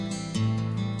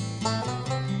Hi,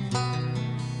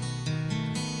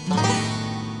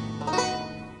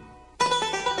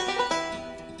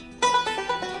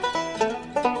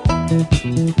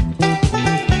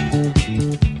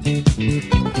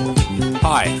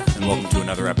 and welcome to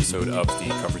another episode of the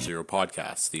Cover Zero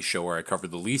podcast, the show where I cover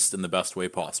the least in the best way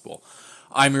possible.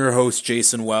 I'm your host,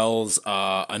 Jason Wells.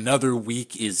 Another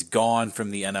week is gone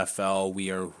from the NFL. We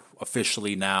are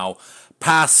officially now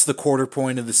past the quarter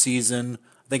point of the season.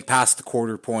 I think past the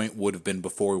quarter point would have been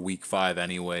before week 5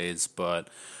 anyways, but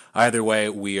either way,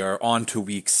 we are on to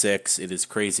week 6. It is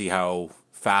crazy how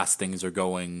fast things are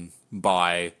going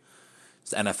by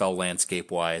NFL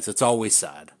landscape-wise. It's always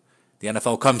sad. The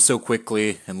NFL comes so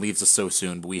quickly and leaves us so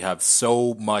soon, but we have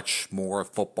so much more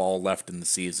football left in the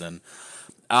season.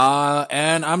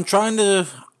 And I'm kind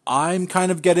of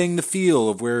getting the feel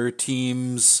of where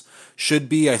teams should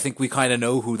be. I think we kind of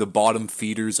know who the bottom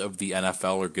feeders of the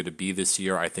NFL are going to be this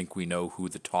year. I think we know who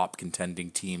the top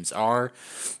contending teams are.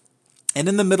 And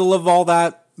in the middle of all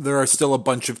that, there are still a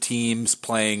bunch of teams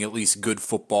playing at least good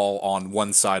football on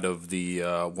one side of the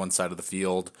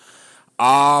field.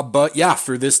 But yeah,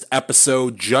 for this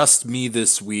episode, just me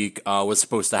this week. Was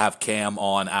supposed to have Cam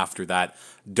on after that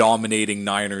dominating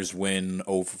Niners win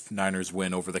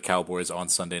over the Cowboys on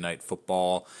Sunday Night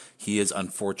Football. He is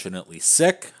unfortunately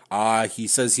sick. He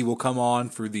says he will come on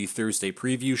for the Thursday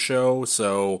preview show,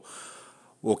 so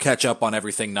we'll catch up on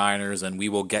everything Niners, and we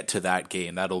will get to that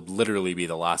game. That'll literally be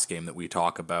the last game that we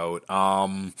talk about.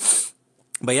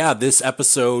 But yeah, this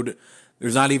episode,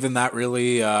 there's not even that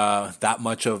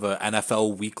much of a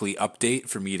NFL weekly update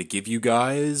for me to give you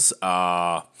guys.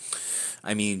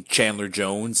 I mean, Chandler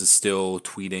Jones is still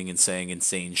tweeting and saying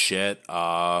insane shit.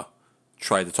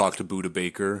 Tried to talk to Buda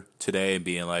Baker today and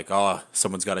being like,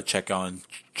 someone's got to check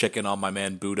in on my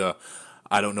man Buda.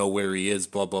 I don't know where he is,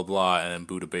 blah, blah, blah. And then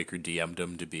Buda Baker DM'd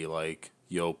him to be like,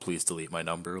 yo, please delete my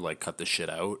number, like, cut this shit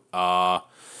out.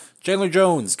 Chandler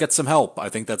Jones, get some help. I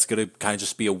think that's going to kind of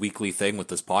just be a weekly thing with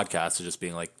this podcast, of just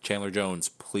being like, Chandler Jones,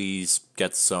 please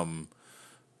get some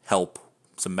help,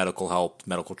 some medical help,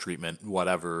 medical treatment,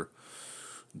 whatever.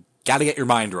 Got to get your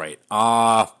mind right.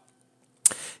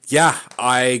 Yeah,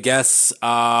 I guess,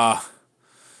 no,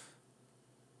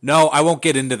 I won't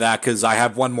get into that because I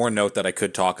have one more note that I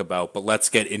could talk about, but let's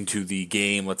get into the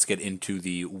game. Let's get into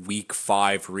the Week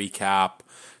 5 recap,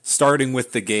 starting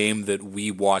with the game that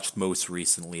we watched most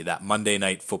recently, that Monday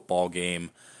Night Football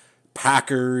game.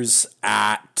 Packers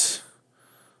at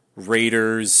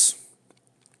Raiders.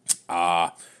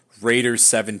 Raiders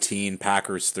 17,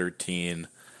 Packers 13.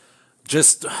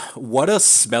 Just what a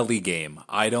smelly game.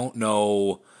 I don't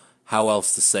know how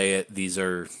else to say it. These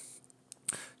are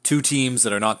two teams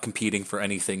that are not competing for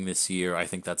anything this year. I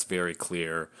think that's very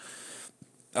clear.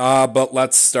 But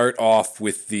let's start off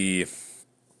with the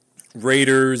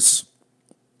Raiders.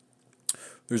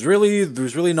 There's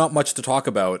really not much to talk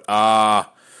about.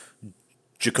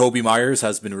 Jakobi Meyers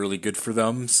has been really good for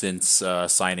them since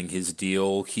signing his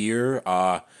deal here.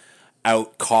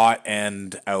 Out caught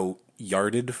and out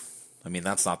yarded. I mean,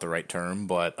 that's not the right term,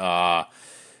 but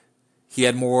he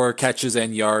had more catches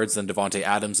and yards than Davante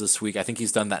Adams this week. I think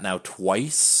he's done that now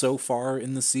twice so far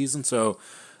in the season. So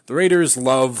the Raiders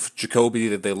love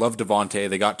Jakobi. They love Davante.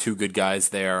 They got two good guys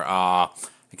there. I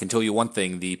can tell you one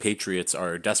thing. The Patriots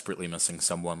are desperately missing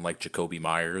someone like Jakobi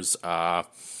Meyers.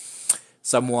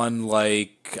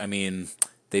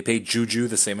 They paid Juju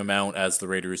the same amount as the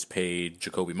Raiders paid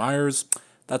Jakobi Meyers.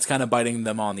 That's kind of biting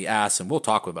them on the ass, and we'll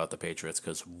talk about the Patriots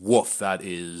because, woof, that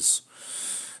is...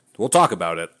 We'll talk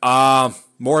about it.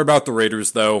 More about the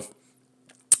Raiders, though.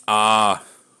 Josh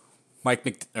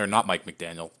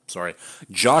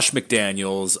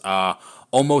McDaniels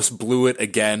almost blew it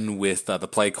again with the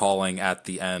play calling at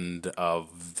the end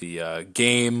of the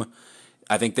game.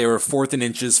 I think they were 4th and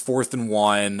inches, 4th and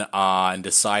 1, and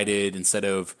decided instead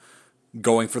of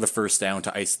going for the first down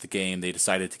to ice the game, they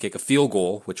decided to kick a field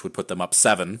goal, which would put them up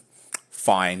 7.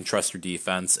 Fine, trust your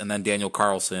defense. And then Daniel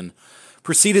Carlson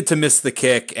proceeded to miss the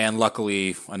kick, and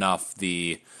luckily enough,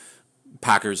 the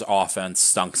Packers offense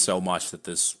stunk so much that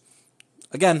this,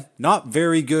 again, not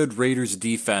very good Raiders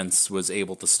defense was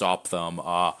able to stop them.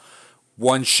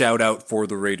 One shout out for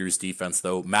the Raiders defense,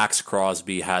 though. Max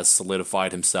Crosby has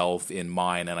solidified himself in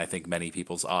mine, and I think many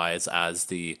people's eyes, as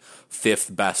the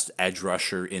 5th best edge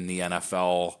rusher in the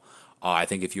NFL. I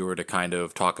think if you were to kind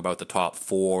of talk about the top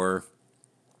 4,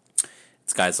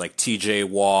 it's guys like TJ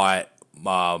Watt,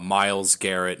 Myles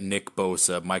Garrett, Nick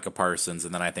Bosa, Micah Parsons,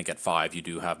 and then I think at 5 you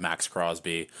do have Max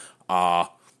Crosby.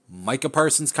 Micah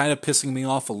Parsons kind of pissing me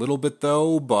off a little bit,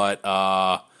 though, but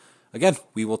again,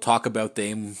 we will talk about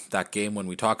that game when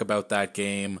we talk about that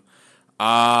game.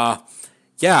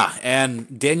 Yeah,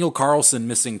 and Daniel Carlson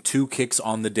missing 2 kicks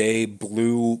on the day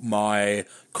blew my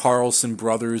Carlson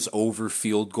brothers over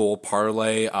field goal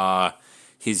parlay.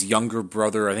 His younger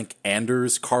brother, I think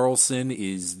Anders Carlson,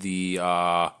 is the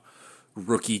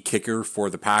rookie kicker for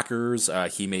the Packers.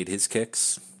 He made his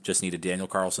kicks. Just needed Daniel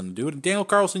Carlson to do it, and Daniel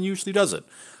Carlson usually does it.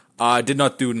 Did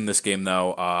not do it in this game,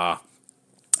 though.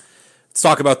 Let's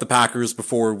talk about the Packers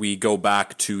before we go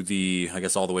back to I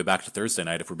guess all the way back to Thursday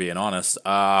night, if we're being honest.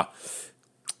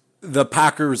 The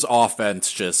Packers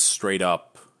offense just straight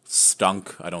up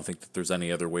stunk. I don't think that there's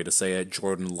any other way to say it.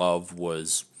 Jordan Love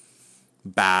was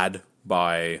bad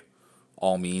by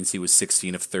all means. He was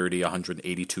 16 of 30,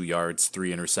 182 yards,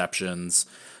 3 interceptions.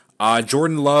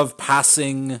 Jordan Love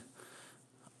passing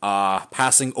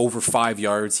over 5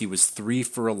 yards. He was 3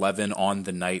 for 11 on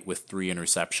the night with 3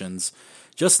 interceptions.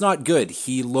 Just not good.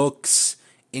 He looks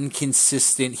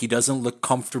inconsistent. He doesn't look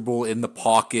comfortable in the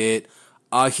pocket.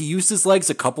 He used his legs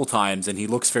a couple times, and he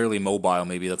looks fairly mobile.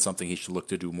 Maybe that's something he should look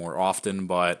to do more often,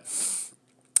 but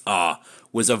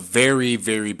was a very,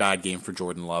 very bad game for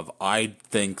Jordan Love. I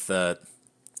think I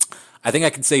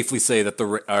can safely say that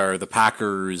the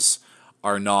Packers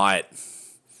are not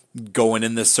going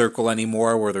in this circle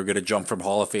anymore where they're going to jump from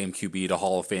Hall of Fame QB to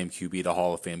Hall of Fame QB to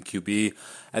Hall of Fame QB.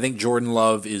 I think Jordan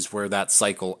Love is where that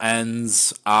cycle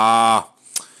ends.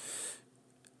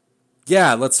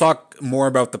 Yeah, let's talk more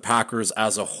about the Packers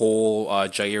as a whole.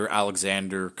 Jair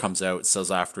Alexander comes out,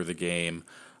 says after the game,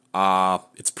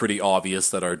 it's pretty obvious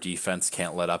that our defense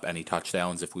can't let up any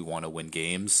touchdowns if we want to win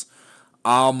games.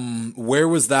 Where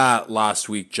was that last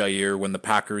week, Jair, when the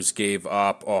Packers gave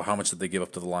up... Oh, how much did they give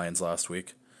up to the Lions last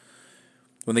week?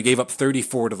 When they gave up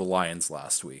 34 to the Lions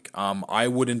last week. I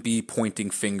wouldn't be pointing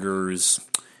fingers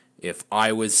if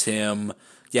I was him.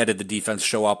 Yeah, did the defense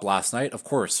show up last night? Of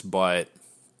course, but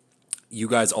you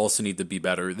guys also need to be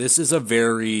better. This is a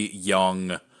very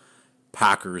young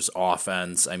Packers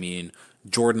offense. I mean,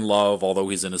 Jordan Love, although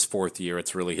he's in his 4th year,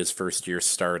 it's really his first year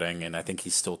starting, and I think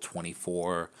he's still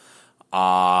 24.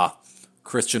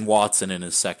 Christian Watson in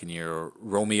his 2nd year,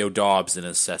 Romeo Doubs in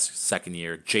his 2nd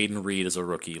year, Jaden Reed is a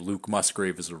rookie, Luke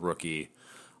Musgrave is a rookie.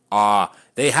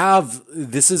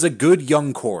 This is a good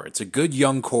young core. It's a good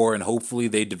young core, and hopefully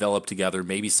they develop together.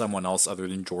 Maybe someone else other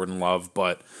than Jordan Love,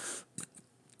 but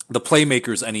the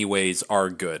playmakers anyways are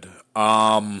good.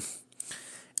 And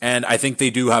I think they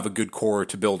do have a good core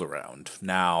to build around.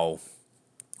 Now,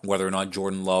 whether or not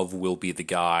Jordan Love will be the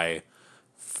guy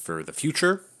for the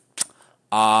future,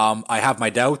 I have my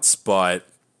doubts, but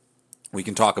we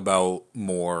can talk about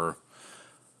more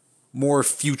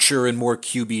future and more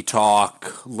QB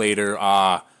talk later.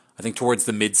 I think towards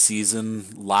the mid-season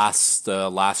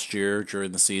last year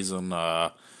during the season,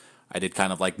 I did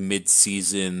kind of like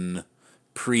mid-season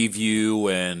preview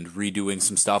and redoing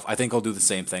some stuff. I think I'll do the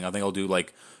same thing. I think I'll do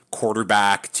like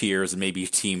quarterback tiers and maybe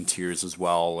team tiers as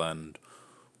well, and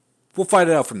we'll fight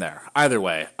it out from there. Either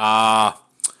way, I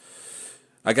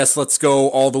guess let's go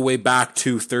all the way back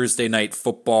to Thursday Night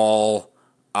Football.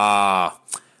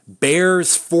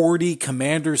 Bears 40,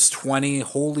 Commanders 20.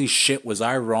 Holy shit, was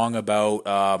I wrong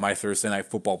about my Thursday Night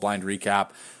Football blind recap.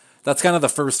 That's kind of the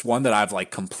first one that I've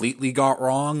like completely got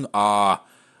wrong.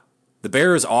 The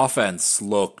Bears offense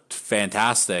looked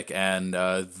fantastic, and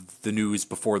the news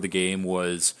before the game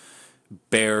was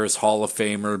Bears Hall of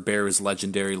Famer, Bears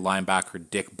legendary linebacker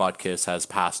Dick Butkus has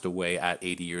passed away at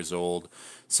 80 years old.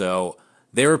 So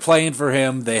they were playing for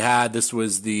him. This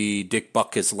was the Dick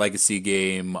Butkus legacy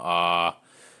game,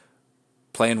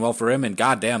 playing well for him, and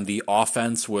goddamn, the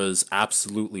offense was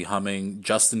absolutely humming.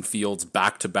 Justin Fields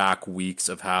back-to-back weeks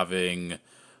of having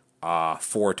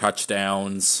 4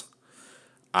 touchdowns.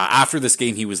 After this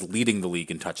game, he was leading the league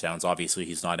in touchdowns. Obviously,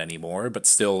 he's not anymore, but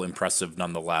still impressive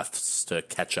nonetheless to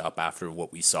catch up after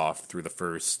what we saw through the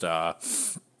first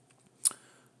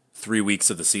 3 weeks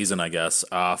of the season, I guess.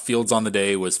 Fields on the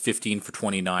day was 15 for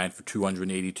 29 for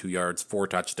 282 yards, 4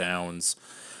 touchdowns.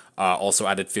 Also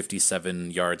added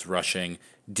 57 yards rushing.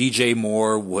 DJ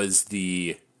Moore was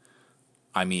the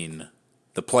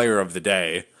player of the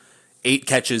day. 8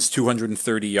 catches,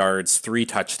 230 yards, 3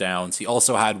 touchdowns. He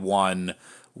also had one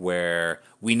where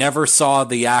we never saw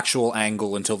the actual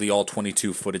angle until the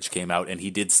All-22 footage came out, and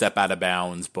he did step out of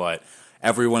bounds, but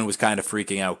everyone was kind of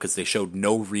freaking out because they showed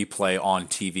no replay on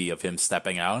TV of him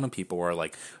stepping out, and people were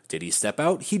like, did he step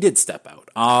out? He did step out.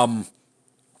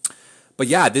 But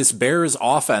yeah, this Bears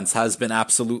offense has been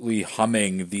absolutely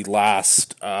humming the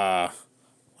last... what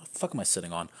the fuck am I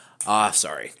sitting on?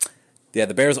 Sorry. Yeah,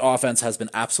 the Bears offense has been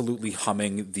absolutely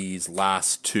humming these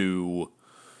last two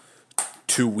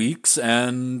weeks,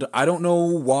 and I don't know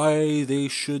why they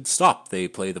should stop. They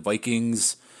play the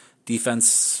Vikings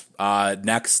defense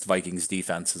next. Vikings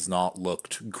defense has not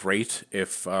looked great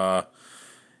if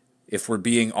we're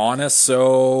being honest.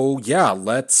 So yeah,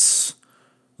 let's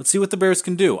see what the Bears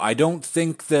can do. I don't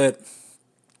think that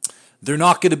they're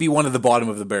not going to be one of the bottom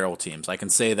of the barrel teams. I can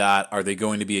say that. Are they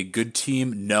going to be a good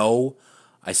team? No.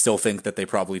 I still think that they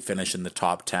probably finish in the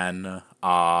top 10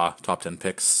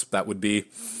 picks, that would be.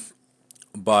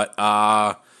 But,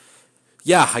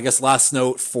 yeah, I guess last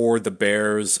note for the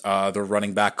Bears, their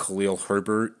running back Khalil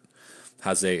Herbert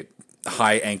has a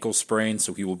high ankle sprain,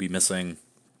 so he will be missing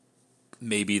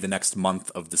maybe the next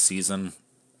month of the season.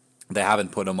 They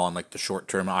haven't put him on like the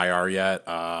short-term IR yet.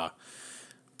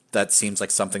 That seems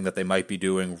like something that they might be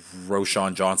doing.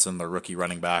 Roschon Johnson, the rookie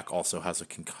running back, also has a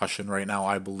concussion right now,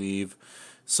 I believe.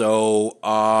 So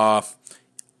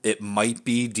it might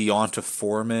be Deonta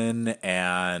Foreman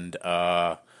and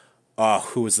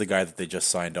who was the guy that they just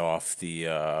signed off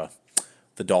the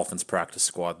Dolphins practice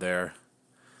squad there?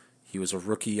 He was a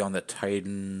rookie on the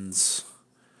Titans.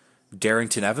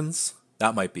 Darrington Evans?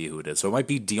 That might be who it is. So it might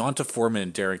be Deonta Foreman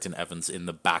and Darrington Evans in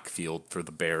the backfield for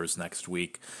the Bears next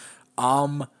week.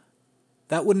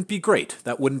 That wouldn't be great.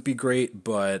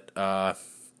 But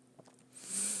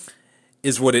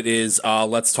is what it is.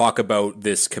 Let's talk about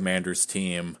this Commanders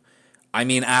team. I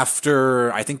mean, I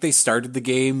think they started the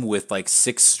game with like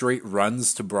 6 straight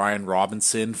runs to Brian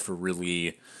Robinson for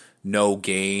really no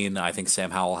gain. I think Sam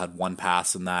Howell had 1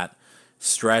 pass in that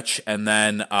stretch. And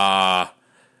then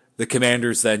the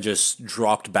Commanders then just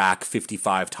dropped back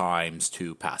 55 times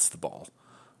to pass the ball.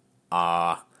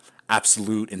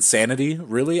 Absolute insanity,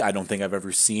 really. I don't think I've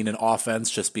ever seen an offense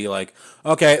just be like,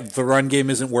 okay, the run game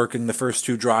isn't working. The first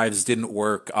 2 drives didn't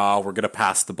work. We're going to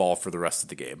pass the ball for the rest of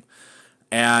the game.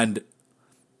 And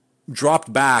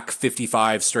dropped back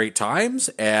 55 straight times.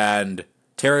 And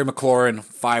Terry McLaurin,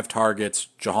 5 targets.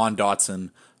 Jahan Dotson,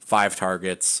 5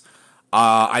 targets.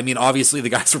 I mean, obviously the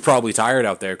guys were probably tired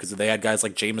out there because they had guys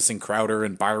like Jamison Crowder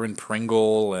and Byron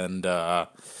Pringle and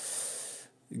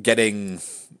getting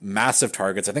massive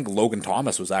targets. I think Logan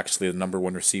Thomas was actually the number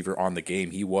 1 receiver on the game.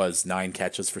 He was 9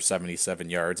 catches for 77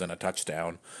 yards and a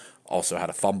touchdown. Also had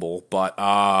a fumble. But,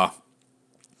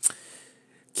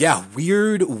 yeah,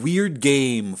 weird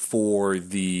game for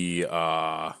the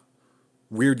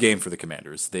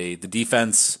Commanders. The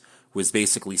defense was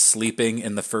basically sleeping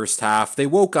in the first half. They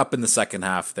woke up in the second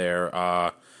half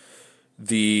there.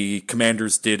 The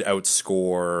Commanders did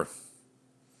outscore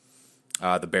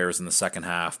the Bears in the second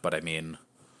half, but I mean,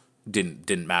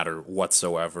 didn't matter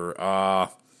whatsoever. I'm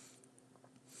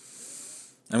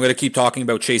going to keep talking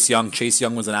about Chase Young. Chase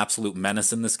Young was an absolute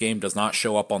menace in this game. Does not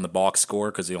show up on the box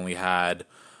score because he only had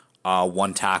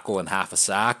 1 tackle and half a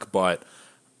sack. But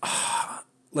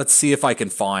let's see if I can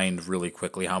find really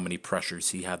quickly how many pressures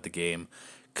he had the game,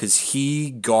 because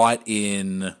he got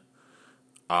in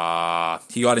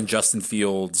Justin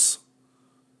Fields'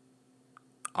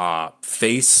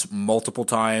 face multiple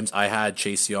times. I had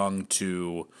Chase Young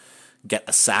to get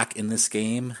a sack in this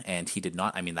game, and he did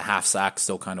not. I mean, the half sack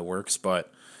still kind of works,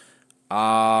 but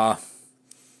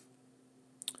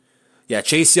yeah,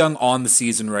 Chase Young on the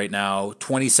season right now,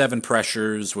 27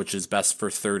 pressures, which is best for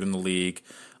 3rd in the league,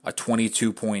 a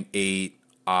 22.8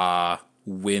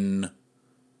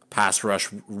 pass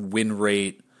rush win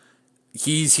rate.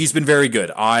 He's been very good.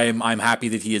 I'm happy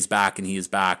that he is back, and he is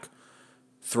back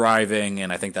thriving,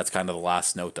 and I think that's kind of the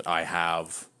last note that I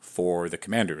have for the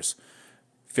Commanders.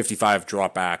 55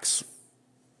 dropbacks.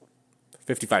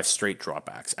 55 straight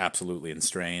dropbacks, absolutely in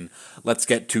strain. Let's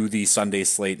get to the Sunday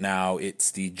slate now. It's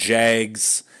the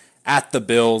Jags at the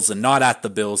Bills, and not at the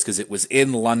Bills because it was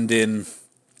in London.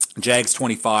 Jags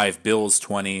 25, Bills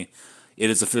 20. It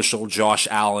is official. Josh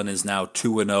Allen is now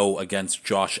 2-0 against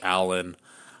Josh Allen.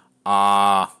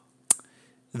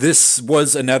 This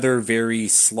was another very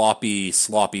sloppy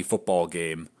football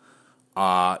game.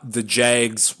 The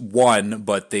Jags won,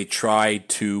 but they tried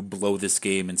to blow this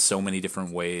game in so many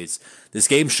different ways. This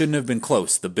game shouldn't have been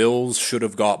close. The Bills should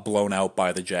have got blown out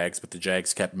by the Jags, but the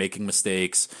Jags kept making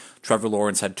mistakes. Trevor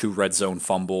Lawrence had 2 red zone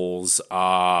fumbles.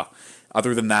 Other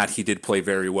than that, he did play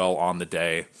very well on the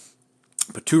day.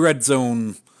 But 2 red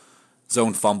zone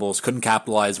fumbles, couldn't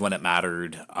capitalize when it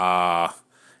mattered.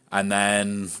 And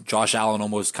then Josh Allen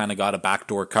almost kind of got a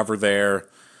backdoor cover there.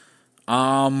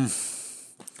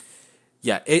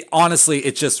 Yeah,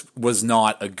 it just was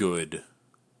not a good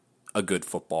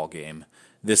football game.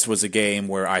 This was a game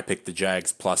where I picked the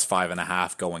Jags plus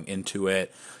 5.5 going into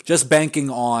it, just banking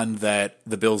on that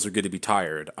the Bills are going to be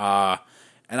tired. And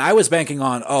I was banking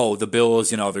on, the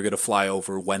Bills, they're going to fly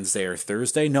over Wednesday or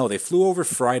Thursday. No, they flew over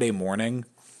Friday morning.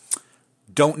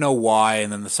 Don't know why,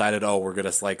 and then decided, oh, we're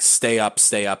going to like stay up,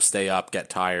 get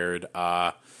tired.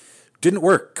 Didn't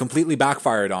work. Completely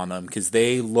backfired on them because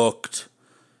they looked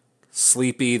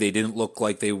sleepy. They didn't look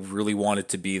like they really wanted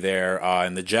to be there.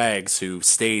 And the Jags, who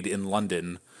stayed in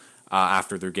London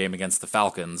after their game against the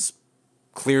Falcons,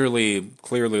 clearly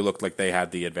looked like they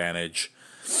had the advantage.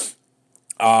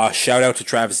 Shout out to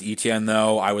Travis Etienne,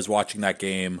 though. I was watching that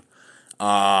game.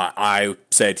 I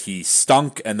said he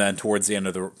stunk, and then towards the end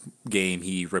of the game,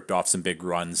 he ripped off some big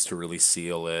runs to really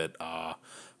seal it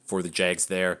for the Jags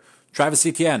there. Travis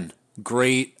Etienne,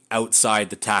 great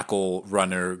outside the tackle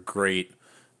runner, great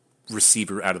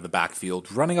receiver out of the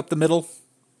backfield. Running up the middle,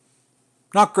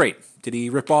 not great. Did he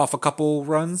rip off a couple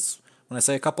runs? When I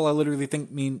say a couple, I literally think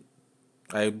I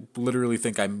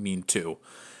mean two.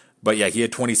 But yeah, he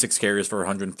had 26 carries for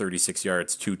 136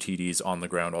 yards, 2 TDs on the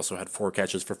ground, also had 4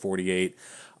 catches for 48.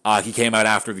 He came out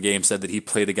after the game, said that he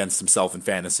played against himself in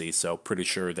fantasy, so pretty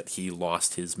sure that he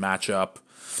lost his matchup.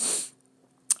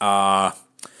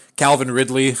 Calvin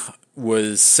Ridley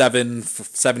was 7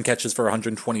 catches for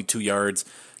 122 yards.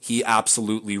 He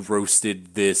absolutely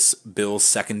roasted this Bills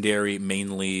secondary,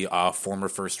 mainly former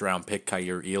first-round pick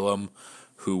Kaiir Elam,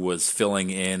 who was filling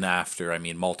in after,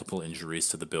 multiple injuries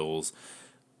to the Bills.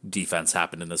 Defense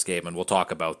happened in this game, and we'll talk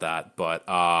about that. But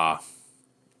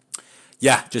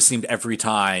just seemed every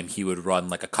time he would run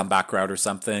like a comeback route or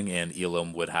something, and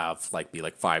Elam would have be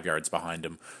 5 yards behind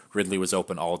him. Ridley was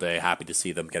open all day. Happy to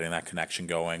see them getting that connection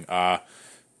going.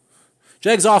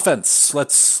 Jags offense.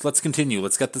 Let's continue.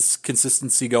 Let's get this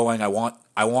consistency going. I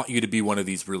want you to be one of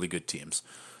these really good teams.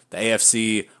 The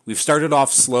AFC. We've started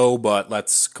off slow, but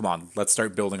let's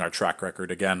start building our track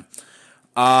record again.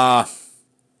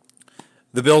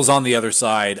 The Bills on the other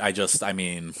side,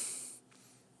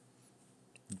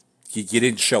 you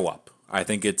didn't show up. I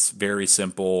think it's very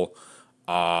simple.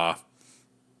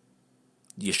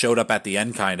 You showed up at the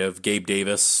end, kind of. Gabe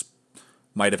Davis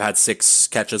might have had 6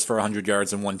 catches for 100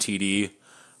 yards and 1 TD.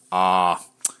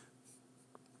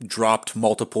 Dropped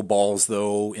multiple balls,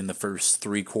 though, in the first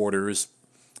 3 quarters.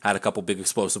 Had a couple big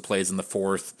explosive plays in the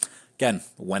fourth. Again,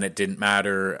 when it didn't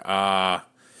matter.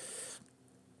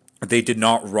 They did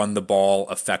not run the ball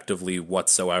effectively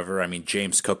whatsoever.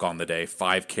 James Cook on the day,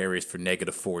 5 carries for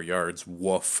 -4 yards.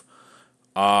 Woof.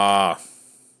 And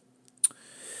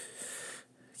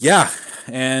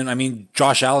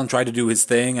Josh Allen tried to do his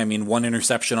thing. 1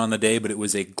 interception on the day, but it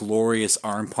was a glorious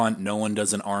arm punt. No one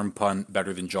does an arm punt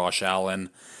better than Josh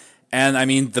Allen. And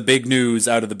the big news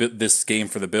out of this game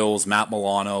for the Bills, Matt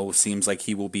Milano seems like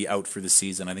he will be out for the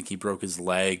season. I think he broke his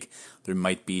leg. There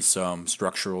might be some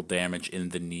structural damage in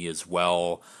the knee as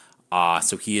well.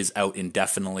 So he is out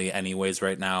indefinitely anyways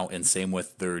right now. And same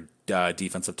with their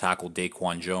defensive tackle,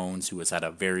 Daquan Jones, who has had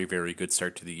a very, very good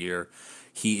start to the year.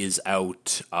 He is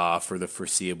out for the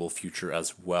foreseeable future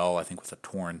as well, I think with a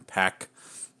torn pec.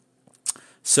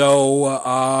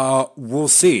 So we'll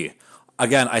see.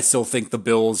 Again, I still think the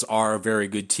Bills are a very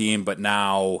good team, but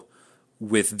now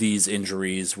with these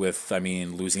injuries,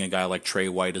 losing a guy like Trey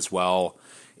White as well,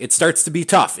 it starts to be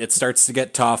tough. It starts to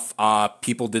get tough.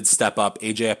 People did step up.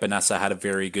 AJ Epinesa had a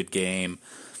very good game.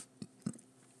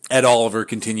 Ed Oliver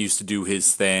continues to do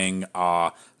his thing.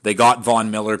 They got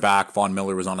Von Miller back. Von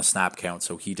Miller was on a snap count,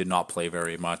 so he did not play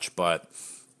very much. But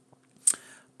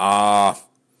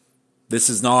this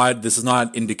is not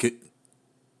indicative.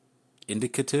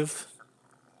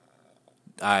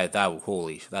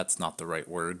 That's not the right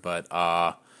word,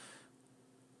 but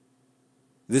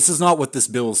this is not what this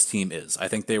Bills team is. I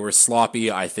think they were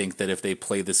sloppy. I think that if they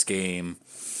play this game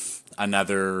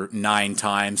another 9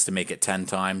 times to make it 10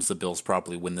 times, the Bills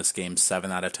probably win this game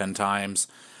 7 out of 10 times.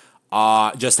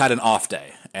 Just had an off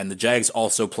day, and the Jags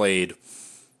also played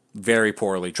very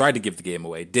poorly. Tried to give the game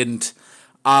away, didn't.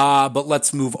 But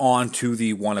let's move on to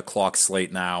the 1 o'clock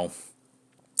slate now.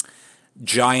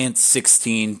 Giants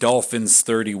 16, Dolphins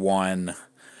 31.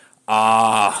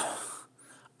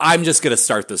 I'm just going to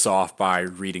start this off by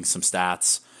reading some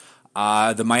stats.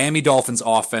 The Miami Dolphins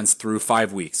offense through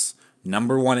 5 weeks.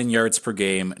 Number 1 in yards per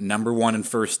game, number 1 in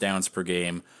first downs per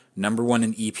game, number 1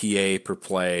 in EPA per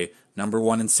play, number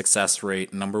 1 in success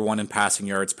rate, number 1 in passing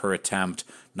yards per attempt,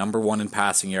 number 1 in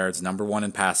passing yards, number 1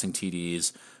 in passing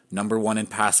TDs, number 1 in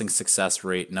passing success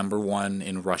rate, number 1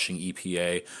 in rushing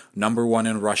EPA, number 1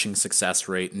 in rushing success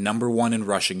rate, number 1 in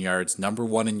rushing yards, number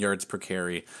 1 in yards per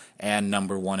carry, and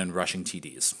number 1 in rushing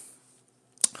TDs.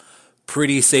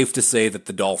 Pretty safe to say that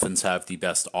the Dolphins have the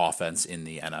best offense in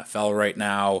the NFL right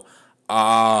now.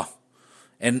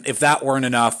 And if that weren't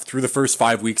enough, through the first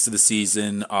 5 weeks of the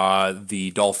season,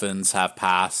 the Dolphins have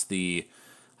passed I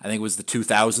think it was the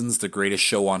 2000s, the greatest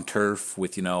show on turf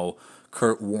with,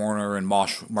 Kurt Warner and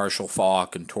Marshall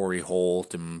Faulk and Torrey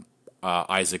Holt and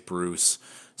Isaac Bruce.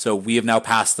 So we have now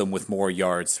passed them with more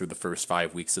yards through the first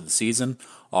 5 weeks of the season.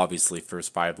 Obviously,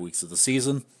 first 5 weeks of the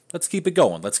season. Let's keep it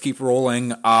going. Let's keep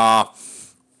rolling.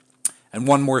 And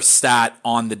one more stat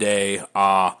on the day.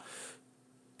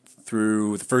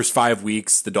 Through the first 5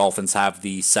 weeks, the Dolphins have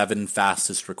the 7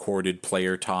 fastest recorded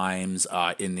player times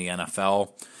in the NFL.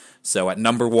 So at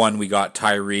number 1, we got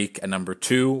Tyreek. At number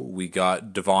 2, we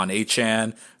got Devon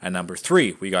Achane. At number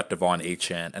 3, we got Devon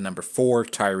Achane. At number 4,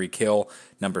 Tyreek Hill.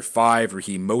 Number 5,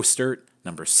 Raheem Mostert.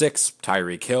 Number 6,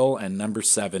 Tyreek Hill. And number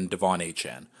 7, Devon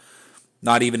Achane.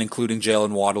 Not even including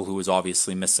Jalen Waddle, who has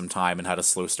obviously missed some time and had a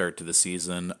slow start to the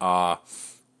season.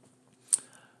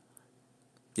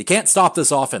 You can't stop this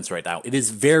offense right now. It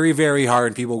is very, very hard.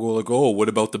 And people go like, oh, what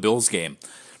about the Bills game?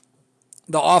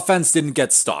 The offense didn't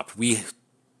get stopped. We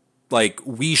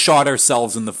shot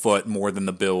ourselves in the foot more than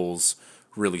the Bills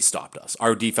really stopped us.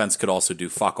 Our defense could also do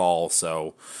fuck all.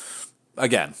 So,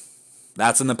 again,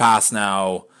 that's in the past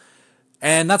now.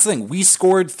 And that's the thing. We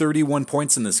scored 31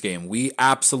 points in this game. We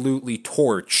absolutely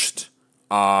torched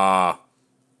the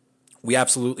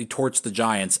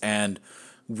Giants, and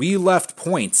we left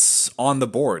points on the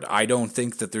board. I don't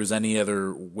think that there's any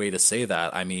other way to say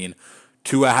that. I mean,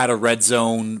 Tua had a red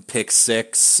zone pick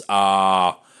 6,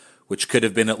 which could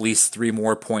have been at least 3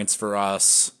 more points for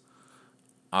us.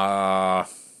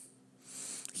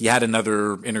 He had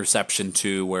another interception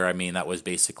too, where, I mean, that was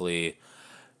basically...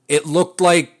 It looked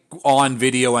like, on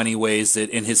video anyways, that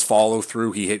in his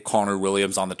follow-through, he hit Connor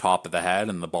Williams on the top of the head,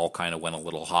 and the ball kind of went a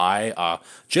little high.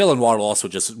 Jalen Waddle also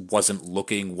just wasn't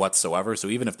looking whatsoever, so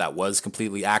even if that was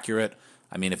completely accurate,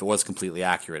 I mean, if it was completely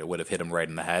accurate, it would have hit him right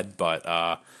in the head,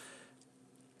 but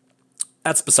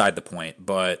that's beside the point.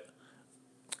 But,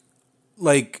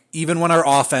 like, even when our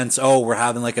offense, we're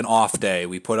having, like, an off day,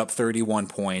 we put up 31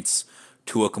 points,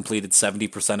 Tua completed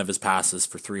 70% of his passes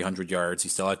for 300 yards. He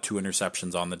still had 2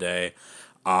 interceptions on the day.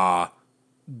 Devon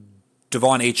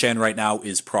Achane right now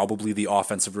is probably the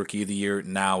offensive rookie of the year.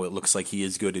 Now it looks like he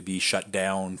is going to be shut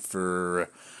down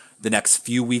for the next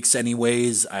few weeks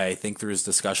anyways. I think there is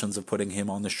discussions of putting him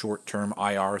on the short-term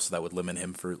IR, so that would limit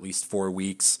him for at least 4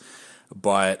 weeks.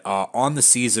 But on the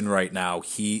season right now,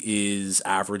 he is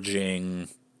averaging...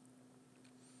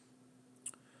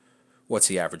 What's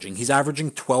he averaging? He's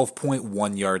averaging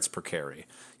 12.1 yards per carry.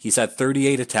 He's had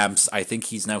 38 attempts. I think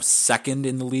he's now second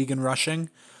in the league in rushing.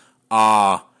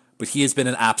 But he has been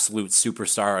an absolute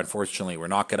superstar. Unfortunately, we're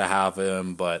not going to have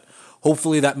him. But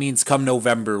hopefully that means come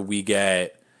November we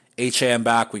get Achane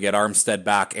back, we get Armstead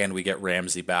back, and we get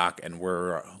Ramsey back. And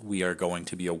we are going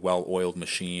to be a well-oiled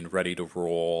machine ready to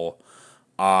roll.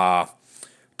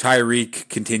 Tyreek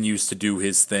continues to do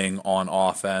his thing on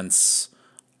offense.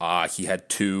 He had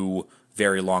 2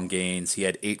 very long gains. He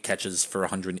had 8 catches for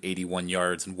 181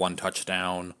 yards and 1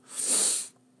 touchdown.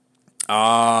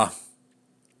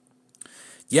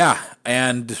 Yeah,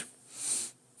 and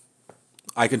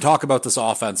I can talk about this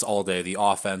offense all day. The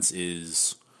offense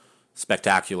is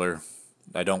spectacular.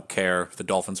 I don't care if the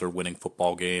Dolphins are winning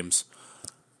football games.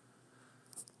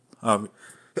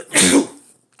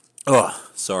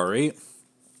 Sorry.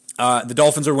 The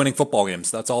Dolphins are winning football games.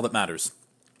 That's all that matters.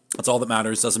 That's all that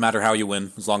matters. Doesn't matter how you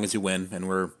win, as long as you win, and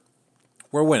we're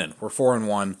winning. We're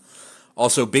 4-1.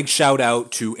 Also, big shout out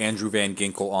to Andrew Van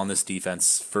Ginkel on this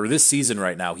defense. For this season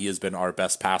right now, he has been our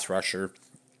best pass rusher.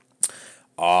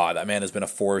 That man has been a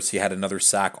force. He had another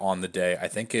sack on the day. I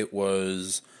think he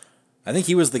was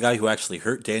the guy who actually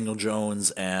hurt Daniel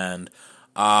Jones, and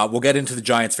we'll get into the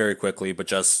Giants very quickly, but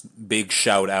just big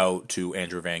shout out to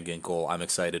Andrew Van Ginkel. I'm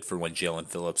excited for when Jalen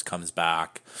Phillips comes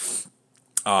back.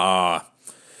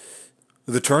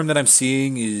 The term that I'm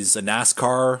seeing is a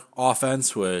NASCAR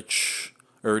offense, or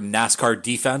NASCAR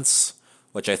defense,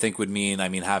 which I think would mean,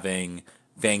 having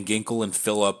Van Ginkel and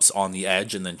Phillips on the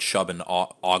edge and then Chubb and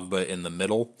Ogba in the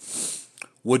middle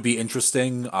would be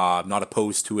interesting. I'm not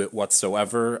opposed to it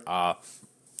whatsoever.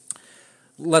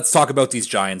 Let's talk about these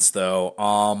Giants, though.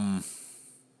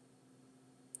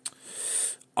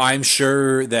 I'm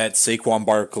sure that Saquon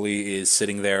Barkley is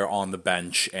sitting there on the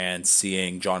bench and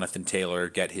seeing Jonathan Taylor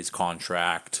get his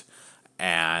contract,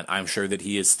 and I'm sure that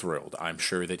he is thrilled. I'm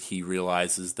sure that he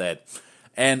realizes that,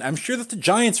 and I'm sure that the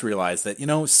Giants realize that,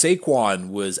 Saquon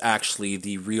was actually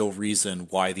the real reason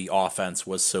why the offense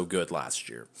was so good last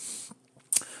year.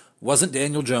 Wasn't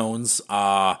Daniel Jones.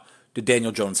 Did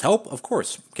Daniel Jones help? Of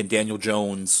course. Can Daniel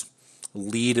Jones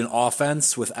lead an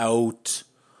offense without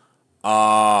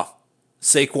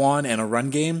Saquon and a run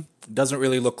game. Doesn't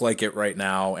really look like it right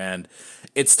now, and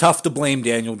it's tough to blame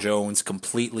Daniel Jones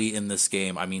completely in this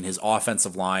game. I mean, his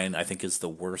offensive line, I think, is the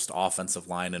worst offensive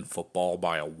line in football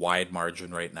by a wide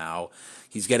margin right now.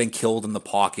 He's getting killed in the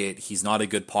pocket. He's not a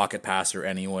good pocket passer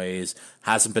anyways.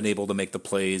 Hasn't been able to make the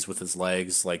plays with his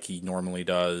legs like he normally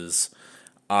does.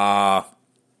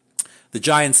 The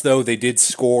Giants, though, they did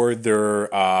score their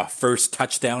first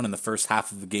touchdown in the first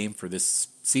half of the game for this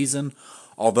season,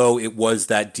 although it was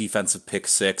that defensive pick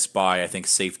six by, I think,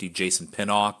 safety Jason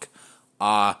Pinnock.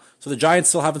 So the Giants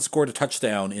still haven't scored a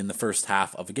touchdown in the first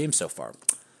half of a game so far.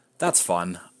 That's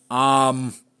fun.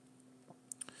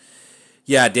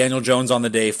 Yeah, Daniel Jones on the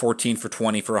day, 14 for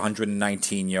 20 for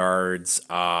 119 yards.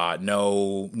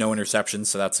 No interceptions,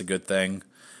 so that's a good thing.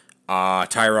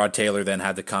 Tyrod Taylor then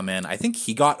had to come in. I think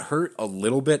he got hurt a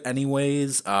little bit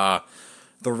anyways. The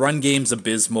run game's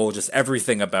abysmal. Just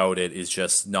everything about it is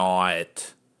just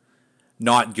not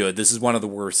good. This is one of the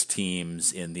worst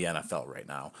teams in the NFL right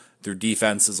now. Their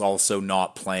defense is also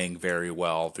not playing very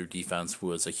well. Their defense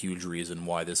was a huge reason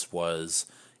why this was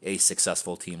a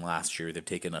successful team last year. They've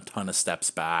taken a ton of steps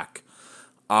back.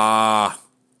 I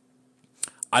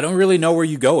don't really know where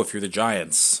you go if you're the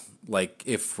Giants. Like,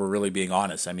 if we're really being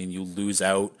honest. I mean, you lose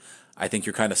out. I think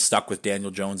you're kind of stuck with Daniel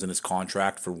Jones and his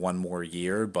contract for one more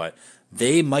year, but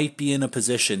they might be in a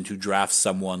position to draft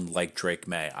someone like Drake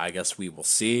May. I guess we will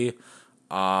see.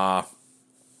 And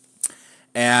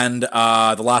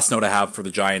the last note I have for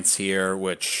the Giants here,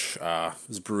 which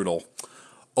is brutal.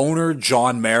 Owner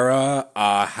John Mara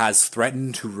has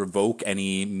threatened to revoke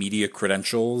any media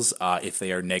credentials if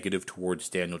they are negative towards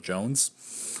Daniel Jones.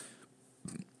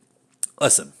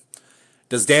 Listen,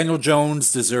 does Daniel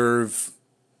Jones deserve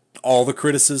all the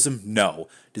criticism? No.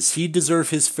 Does he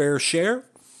deserve his fair share?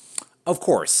 Of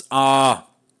course. A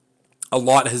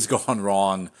lot has gone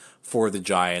wrong for the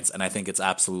Giants, and I think it's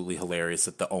absolutely hilarious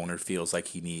that the owner feels like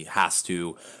he has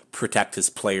to protect his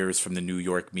players from the New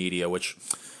York media, which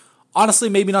honestly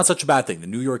maybe not such a bad thing. The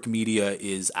New York media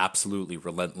is absolutely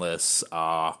relentless,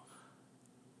 but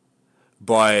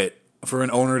for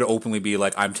an owner to openly be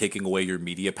like, I'm taking away your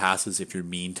media passes if you're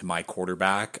mean to my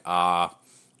quarterback, a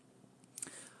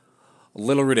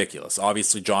little ridiculous.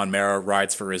 Obviously, John Mara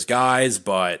rides for his guys,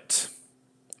 but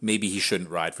maybe he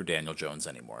shouldn't ride for Daniel Jones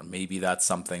anymore. Maybe that's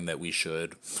something that we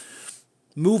should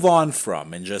move on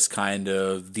from and just kind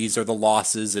of, these are the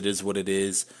losses, it is what it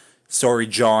is. Sorry,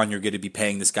 John, you're going to be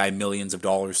paying this guy millions of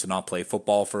dollars to not play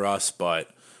football for us, but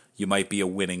you might be a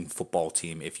winning football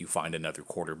team if you find another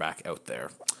quarterback out there.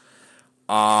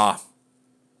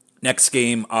 Next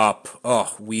game up,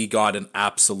 we got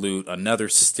another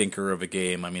stinker of a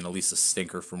game. I mean, at least a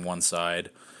stinker from one side.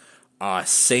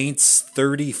 Saints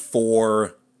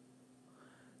 34,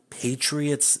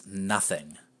 Patriots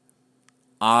nothing.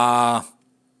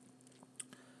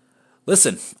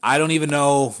 Listen, I don't even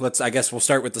know. I guess we'll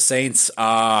start with the Saints.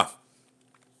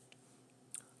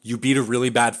 You beat a really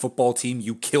bad football team.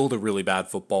 You killed a really bad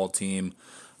football team.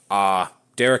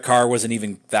 Derek Carr wasn't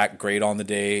even that great on the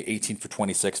day, 18 for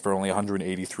 26 for only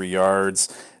 183 yards.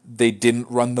 They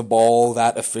didn't run the ball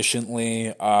that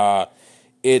efficiently.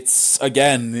 It's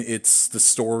the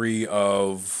story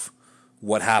of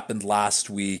what happened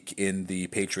last week in the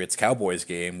Patriots-Cowboys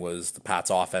game was the Pats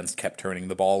offense kept turning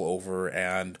the ball over,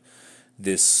 and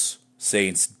this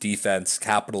Saints defense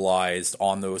capitalized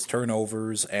on those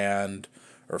turnovers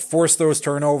or forced those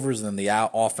turnovers, and then the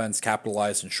offense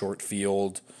capitalized in short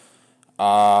field.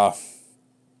 Tyrann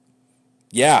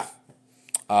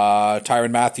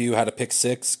Mathieu had a pick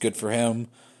six. Good for him.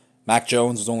 Mac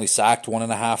Jones was only sacked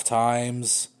 1.5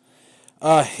 times.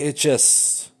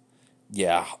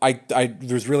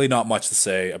 There's really not much to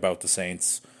say about the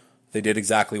Saints. They did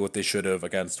exactly what they should have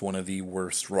against one of the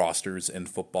worst rosters in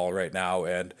football right now.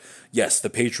 And yes,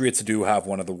 the Patriots do have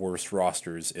one of the worst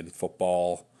rosters in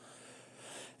football.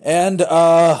 And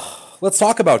let's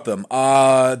talk about them.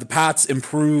 The Pats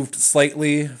improved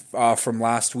slightly from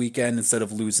last weekend instead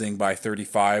of losing by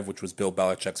 35, which was Bill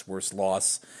Belichick's worst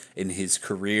loss in his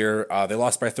career. They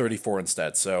lost by 34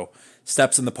 instead. So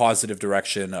steps in the positive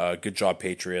direction. Good job,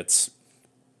 Patriots.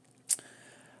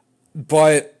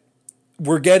 But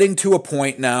we're getting to a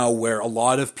point now where a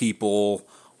lot of people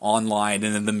online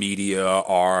and in the media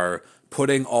are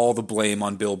putting all the blame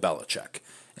on Bill Belichick.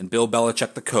 And Bill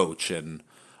Belichick, the coach, and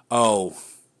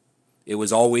it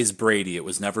was always Brady. It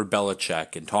was never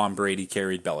Belichick, and Tom Brady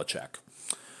carried Belichick.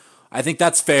 I think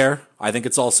that's fair. I think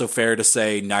it's also fair to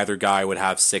say neither guy would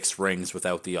have 6 rings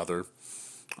without the other.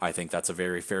 I think that's a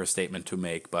very fair statement to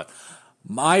make. But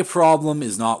my problem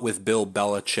is not with Bill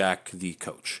Belichick, the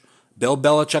coach. Bill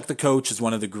Belichick, the coach, is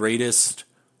one of the greatest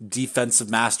defensive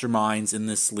masterminds in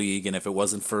this league, and if it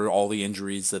wasn't for all the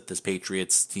injuries that this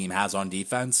Patriots team has on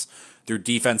defense, their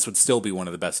defense would still be one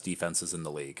of the best defenses in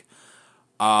the league.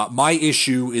 My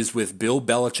issue is with Bill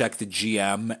Belichick, the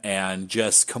GM, and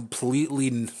just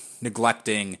completely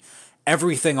neglecting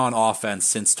everything on offense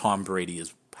since Tom Brady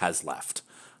has left.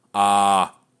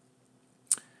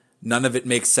 None of it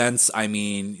makes sense. I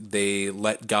mean, they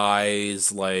let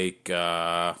guys like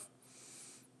I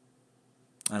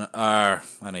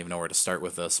don't even know where to start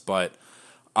with this, but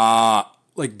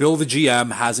like Bill the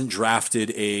GM hasn't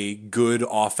drafted a good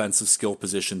offensive skill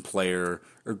position player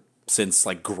since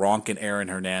like Gronk and Aaron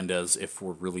Hernandez, if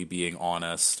we're really being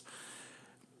honest.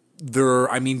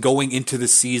 Going into the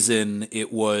season,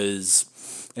 it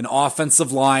was an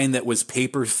offensive line that was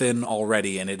paper thin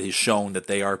already, and it has shown that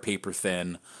they are paper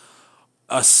thin.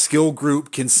 A skill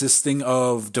group consisting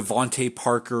of Devontae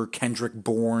Parker, Kendrick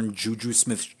Bourne, Juju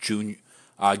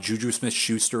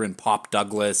Smith-Schuster, and Pop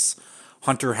Douglas.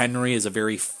 Hunter Henry is a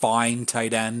very fine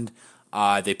tight end.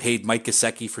 They paid Mike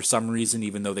Gesicki for some reason,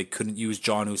 even though they couldn't use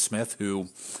Jonnu Smith, who,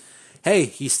 hey,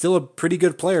 he's still a pretty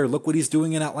good player. Look what he's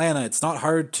doing in Atlanta. It's not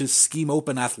hard to scheme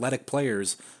open athletic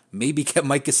players. Maybe get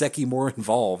Mike Gesicki more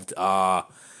involved.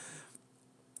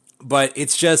 But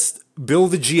it's just Bill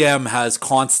the GM has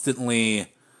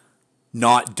constantly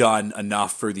not done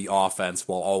enough for the offense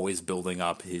while always building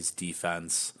up his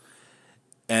defense.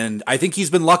 And I think he's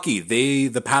been lucky.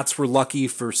 The Pats were lucky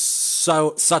for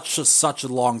such a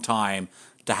long time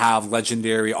to have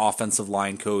legendary offensive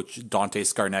line coach Dante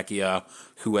Scarnecchia,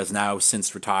 who has now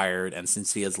since retired, and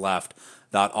since he has left,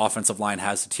 that offensive line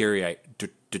has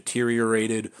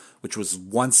deteriorated, which was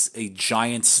once a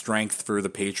giant strength for the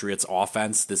Patriots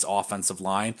offense, this offensive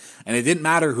line. And it didn't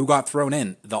matter who got thrown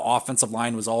in. The offensive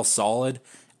line was all solid.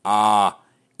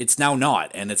 It's now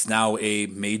not, and it's now a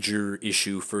major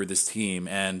issue for this team.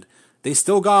 And they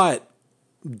still got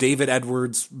David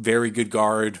Edwards, very good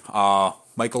guard.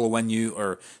 Michael Onwenu,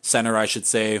 or center, I should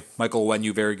say. Michael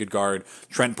Onwenu, very good guard.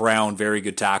 Trent Brown, very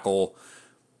good tackle.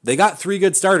 They got 3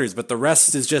 good starters, but the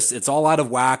rest is just, it's all out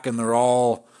of whack, and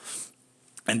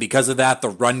and because of that, the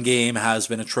run game has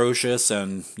been atrocious,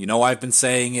 and I've been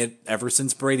saying it ever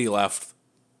since Brady left.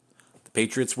 The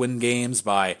Patriots win games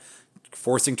by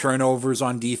forcing turnovers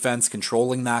on defense,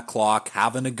 controlling that clock,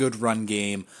 having a good run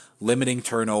game, limiting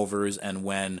turnovers, and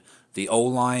when the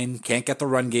O-line can't get the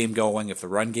run game going, if the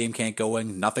run game can't go,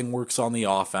 nothing works on the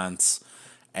offense,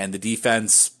 and the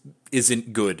defense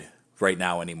isn't good right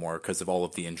now anymore because of all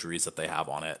of the injuries that they have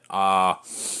on it.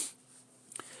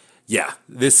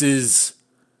 This is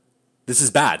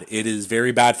bad. It is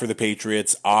very bad for the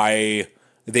Patriots. They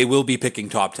will be picking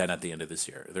top 10 at the end of this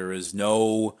year. There is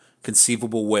no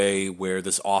conceivable way where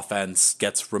this offense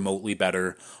gets remotely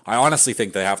better. I honestly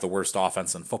think they have the worst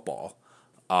offense in football.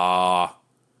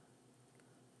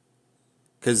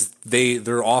 Because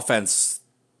their offense,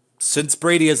 since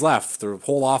Brady has left, their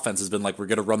whole offense has been like, we're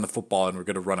going to run the football and we're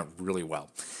going to run it really well.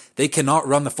 They cannot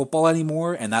run the football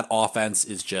anymore, and that offense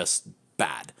is just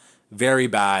bad. Very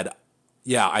bad.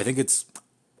 Yeah, I think it's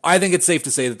safe to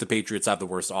say that the Patriots have the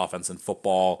worst offense in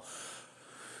football.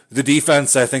 The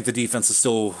defense, I think the defense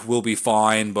still will be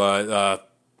fine, but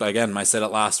again, I said it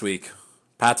last week.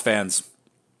 Pats fans,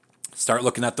 start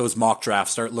looking at those mock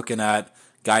drafts. Start looking at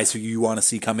guys who you want to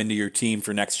see come into your team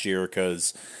for next year,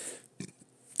 because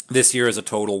this year is a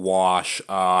total wash.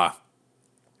 I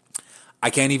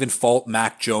can't even fault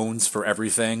Mac Jones for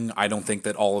everything. I don't think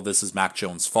that all of this is Mac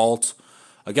Jones' fault.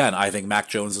 Again, I think Mac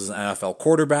Jones is an NFL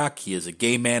quarterback. He is a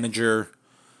game manager.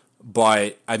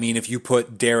 But, I mean, if you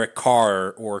put Derek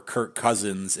Carr or Kirk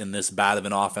Cousins in this bad of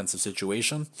an offensive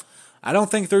situation, I don't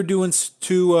think they're doing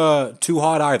too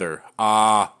hot either.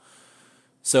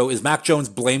 So is Mac Jones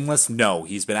blameless? No,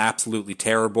 he's been absolutely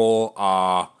terrible.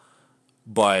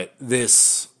 But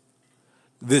this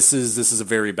is a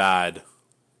very bad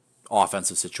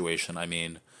offensive situation. I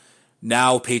mean,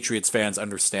 now Patriots fans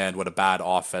understand what a bad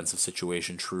offensive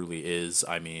situation truly is.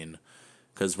 I mean,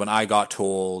 because when I got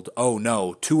told, oh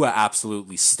no, Tua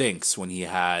absolutely stinks when he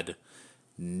had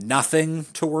nothing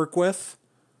to work with,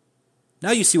 now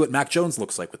you see what Mac Jones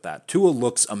looks like with that. Tua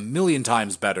looks a million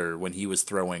times better when he was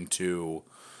throwing to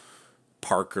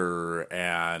Parker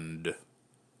and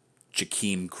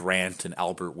Jakeem Grant and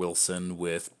Albert Wilson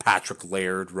with Patrick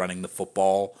Laird running the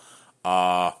football.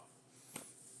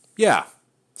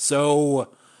 So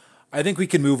I think we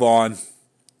can move on.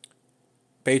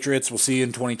 Patriots, we'll see you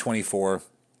in 2024.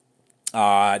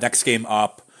 Next game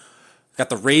up, got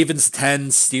the Ravens 10,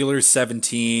 Steelers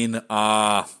 17.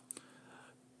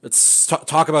 Let's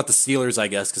talk about the Steelers, I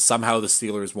guess, because somehow the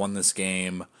Steelers won this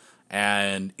game.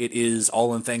 And it is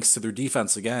all in thanks to their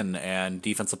defense again. And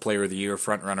Defensive Player of the Year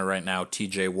frontrunner right now,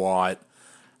 TJ Watt,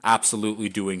 absolutely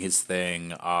doing his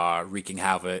thing, wreaking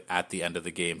havoc at the end of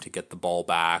the game to get the ball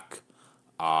back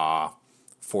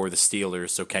for the Steelers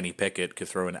so Kenny Pickett could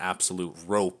throw an absolute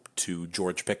rope to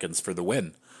George Pickens for the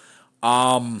win.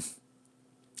 And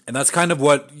that's kind of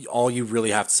what all you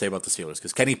really have to say about the Steelers,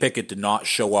 because Kenny Pickett did not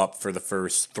show up for the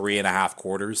first 3.5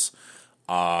 quarters.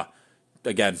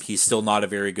 Again, he's still not a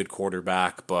very good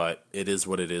quarterback, but it is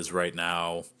what it is right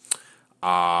now.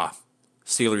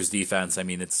 Steelers defense, I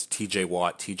mean, it's TJ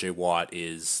Watt. TJ Watt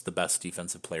is the best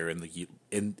defensive player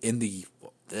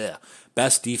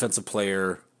best defensive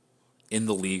player in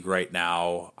the league right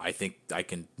now. I think I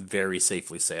can very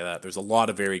safely say that. There's a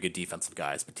lot of very good defensive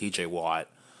guys, but TJ Watt,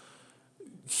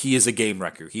 he is a game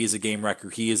wrecker. He is a game wrecker.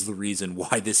 He is the reason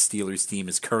why this Steelers team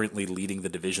is currently leading the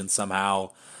division somehow.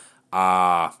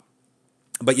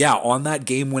 But yeah, on that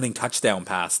game-winning touchdown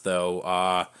pass,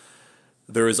 though,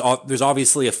 there's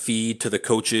obviously a feed to the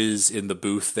coaches in the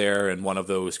booth there, and one of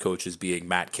those coaches being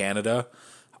Matt Canada.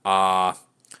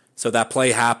 So that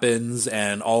play happens,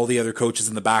 and all the other coaches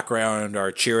in the background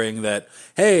are cheering that,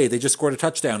 hey, they just scored a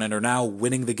touchdown and are now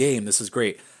winning the game. This is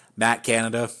great. Matt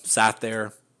Canada sat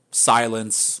there,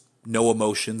 silence, no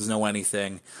emotions, no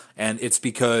anything, and it's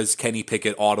because Kenny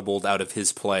Pickett audibled out of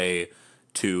his play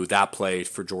to that play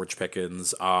for George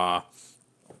Pickens. Matt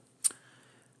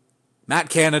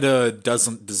Canada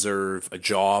doesn't deserve a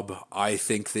job. I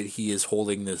think that he is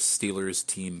holding the Steelers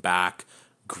team back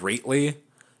greatly.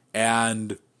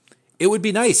 And it would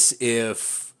be nice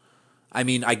if, I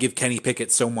mean, I give Kenny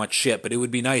Pickett so much shit, but it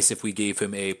would be nice if we gave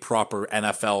him a proper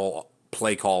NFL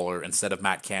play caller instead of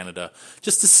Matt Canada,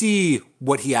 just to see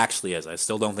what he actually is. I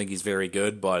still don't think he's very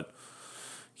good, but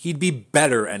he'd be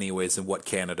better anyways than what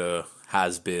Canada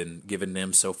has been given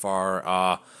him so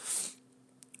far.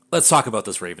 Let's talk about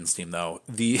this Ravens team, though.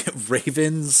 The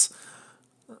Ravens,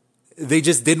 they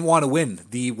just didn't want to win.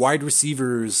 The wide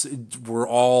receivers were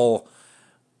all...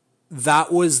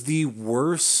 That was the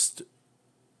worst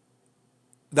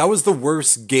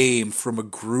game from a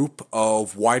group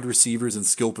of wide receivers and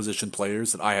skill position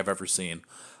players that I have ever seen.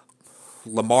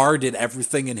 Lamar did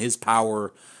everything in his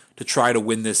power to try to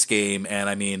win this game, and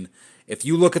I mean, if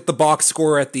you look at the box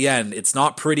score at the end, it's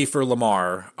not pretty for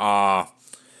Lamar.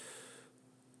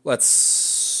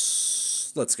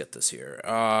 Let's get this here.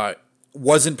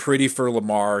 Wasn't pretty for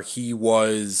Lamar. He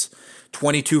was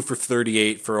 22 for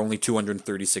 38 for only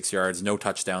 236 yards, no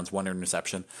touchdowns, one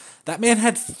interception. That man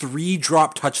had 3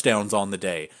 drop touchdowns on the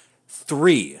day.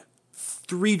 3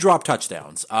 drop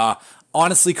touchdowns.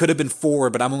 Honestly, could have been 4,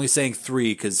 but I'm only saying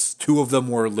 3 because 2 of them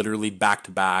were literally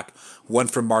back-to-back. One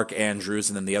from Mark Andrews,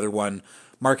 and then the other one,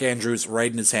 Mark Andrews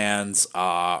right in his hands,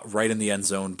 right in the end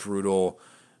zone, brutal.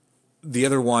 The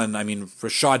other one, I mean,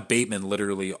 Rashad Bateman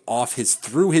literally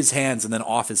through his hands and then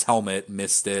off his helmet,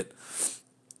 missed it.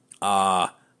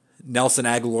 Nelson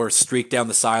Aguilar streaked down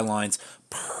the sidelines.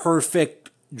 Perfect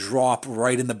drop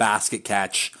right in the basket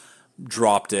catch.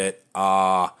 Dropped it.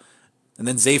 And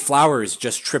then Zay Flowers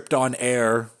just tripped on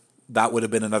air. That would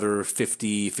have been another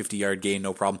 50-yard gain,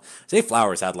 no problem. Zay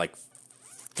Flowers had like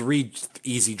 3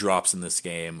 easy drops in this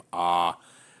game.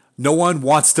 No one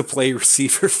wants to play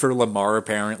receiver for Lamar,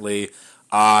 apparently.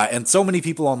 And so many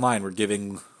people online were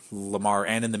giving Lamar,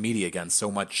 and in the media again,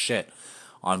 so much shit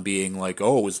on being like,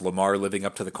 oh, is Lamar living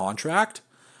up to the contract?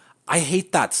 I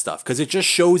hate that stuff because it just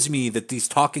shows me that these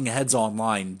talking heads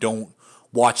online don't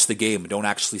watch the game, don't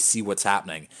actually see what's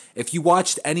happening. If you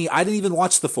watched I didn't even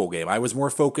watch the full game. I was more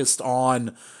focused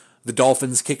on the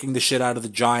Dolphins kicking the shit out of the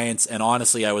Giants, and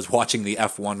honestly, I was watching the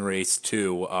F1 race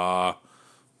too.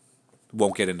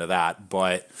 Won't get into that,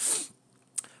 but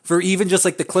for even just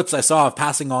like the clips I saw of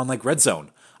passing on like Red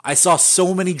Zone, I saw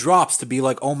so many drops to be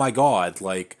like, oh my God,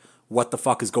 like what the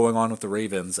fuck is going on with the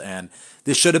Ravens? And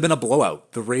this should have been a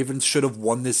blowout. The Ravens should have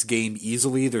won this game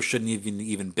easily. There shouldn't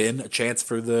even been a chance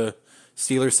for the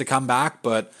Steelers to come back,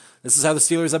 but this is how the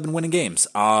Steelers have been winning games.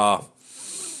 Yeah,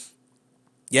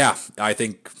 I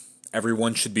think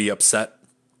everyone should be upset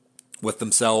with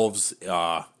themselves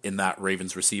in that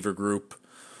Ravens receiver group.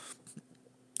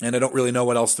 And I don't really know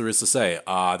what else there is to say.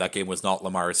 That game was not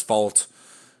Lamar's fault.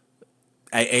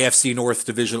 AFC North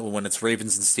divisional, when it's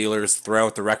Ravens and Steelers, throw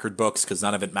out the record books because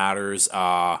none of it matters.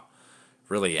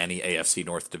 Really, any AFC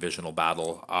North divisional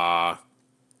battle.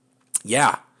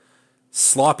 Yeah.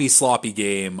 Sloppy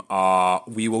game.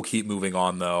 We will keep moving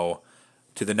on, though.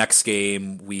 To the next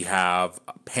game, we have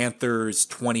Panthers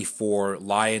 24,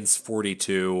 Lions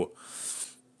 42.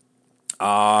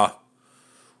 The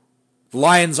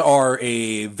Lions are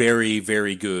a very,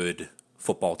 very good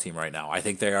football team right now. I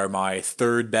think they are my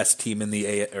third best team in the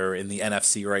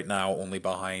NFC right now, only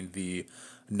behind the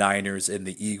Niners and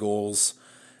the Eagles.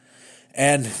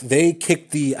 And they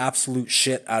kicked the absolute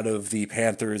shit out of the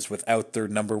Panthers without their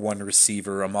number one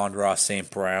receiver, Amon-Ra St.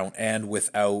 Brown, and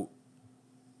without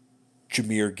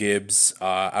Jahmyr Gibbs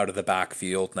out of the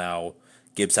backfield. Now,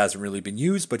 Gibbs hasn't really been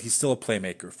used, but he's still a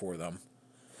playmaker for them.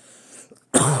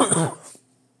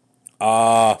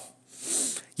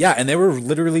 Yeah, and they were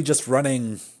literally just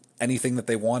running anything that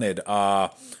they wanted.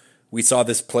 We saw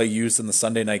this play used in the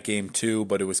Sunday night game too,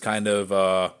 but it was kind of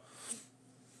a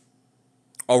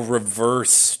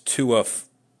reverse to a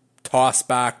toss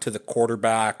back to the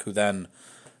quarterback, who then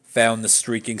found the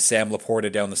streaking Sam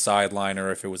Laporta down the sideline,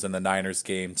 or if it was in the Niners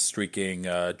game, streaking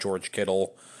George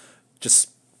Kittle. Just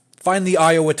find the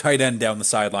Iowa tight end down the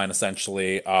sideline,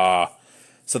 essentially.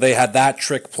 So they had that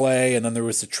trick play, and then there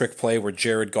was a trick play where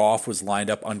Jared Goff was lined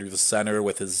up under the center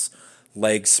with his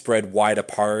legs spread wide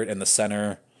apart, and the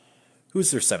center...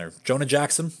 Who's their center? Jonah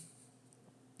Jackson?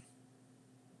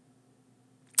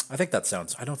 I think that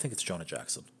sounds... I don't think it's Jonah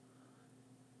Jackson.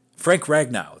 Frank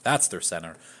Ragnow, that's their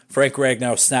center. Frank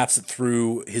Ragnow snaps it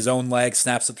through his own legs,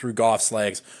 snaps it through Goff's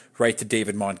legs, right to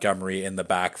David Montgomery in the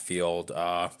backfield.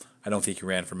 I don't think he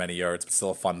ran for many yards, but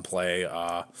still a fun play.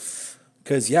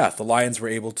 Because, the Lions were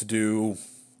able to do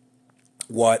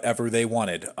whatever they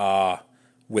wanted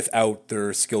without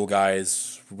their skill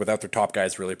guys, without their top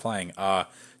guys really playing.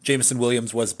 Jameson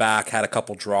Williams was back, had a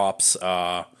couple drops.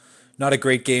 Not a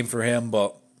great game for him,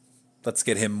 but let's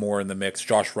get him more in the mix.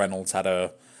 Josh Reynolds had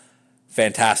a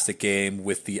fantastic game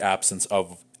with the absence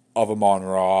of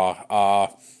Amon-Ra.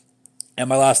 And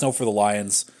my last note for the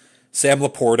Lions, Sam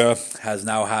Laporta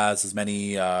has as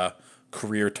many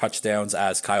career touchdowns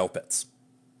as Kyle Pitts.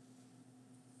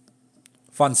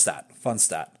 Fun stat.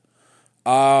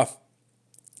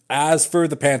 As for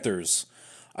the Panthers,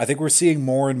 I think we're seeing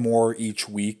more and more each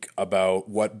week about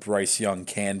what Bryce Young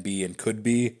can be and could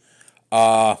be.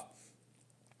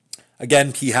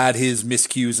 Again, he had his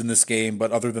miscues in this game,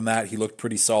 but other than that, he looked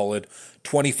pretty solid.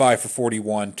 25 for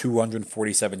 41,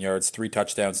 247 yards, 3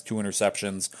 touchdowns, 2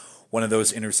 interceptions. One of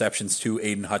those interceptions to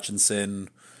Aiden Hutchinson,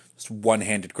 just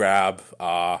one-handed grab.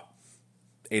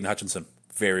 Aiden Hutchinson,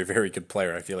 very, very good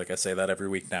player. I feel like I say that every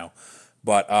week now.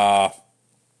 But,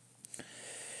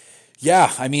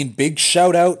 big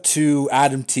shout out to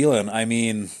Adam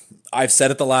Thielen. I've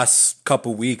said it the last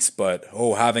couple weeks, but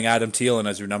having Adam Thielen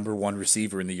as your number one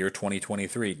receiver in the year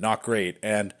 2023, not great.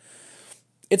 And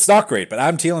it's not great, but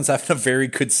Adam Thielen's having a very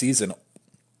good season,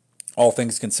 all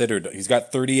things considered. He's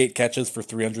got 38 catches for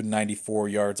 394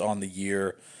 yards on the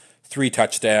year, 3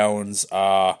 touchdowns.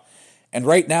 And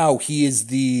right now, he is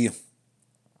the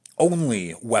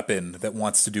only weapon that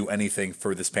wants to do anything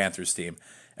for this Panthers team.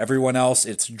 Everyone else,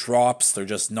 it's drops. They're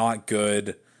just not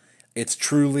good. It's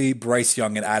truly Bryce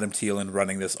Young and Adam Thielen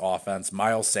running this offense.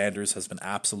 Miles Sanders has been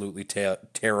absolutely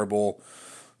terrible.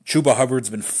 Chuba Hubbard's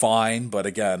been fine, but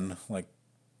again,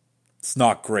 it's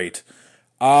not great.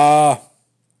 I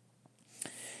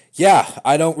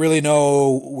don't really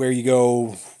know where you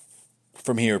go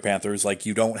from here, Panthers.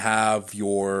 You don't have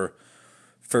your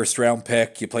first-round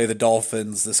pick. You play the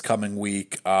Dolphins this coming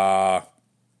week. I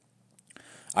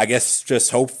guess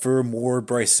just hope for more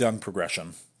Bryce Young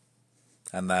progression.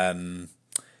 And then,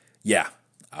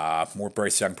 more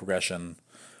Bryce Young progression.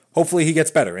 Hopefully he gets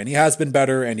better. And he has been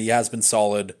better, and he has been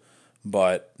solid,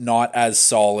 but not as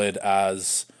solid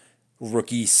as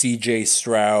rookie C.J.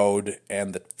 Stroud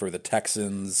for the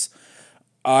Texans.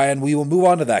 And we will move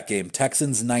on to that game.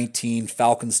 Texans 19,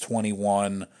 Falcons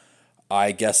 21.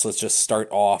 I guess let's just start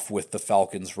off with the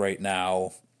Falcons right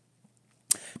now.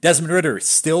 Desmond Ridder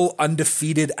still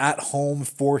undefeated at home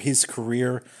for his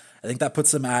career. I think that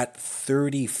puts him at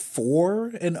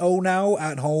 34-0 now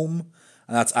at home.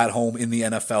 And that's at home in the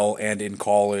NFL and in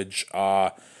college.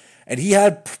 And he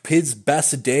had his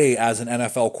best day as an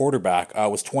NFL quarterback.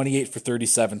 Was 28 for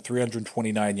 37,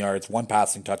 329 yards, 1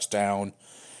 passing touchdown.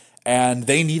 And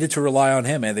they needed to rely on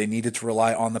him, and they needed to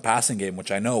rely on the passing game,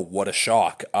 which I know, what a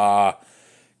shock.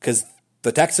 Because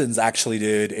the Texans actually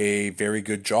did a very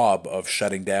good job of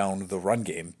shutting down the run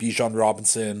game. Bijan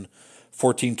Robinson,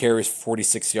 14 carries,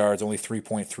 46 yards, only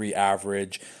 3.3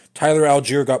 average. Tyler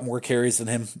Algier got more carries than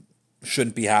him.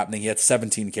 Shouldn't be happening. He had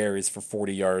 17 carries for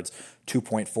 40 yards,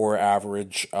 2.4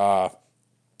 average.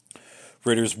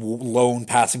 Ridder's lone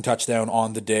passing touchdown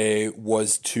on the day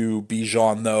was to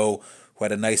Bijan, though, who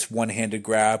had a nice one-handed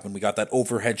grab, and we got that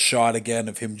overhead shot again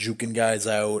of him juking guys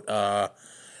out. I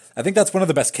think that's one of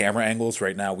the best camera angles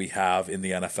right now we have in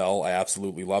the NFL. I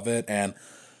absolutely love it. And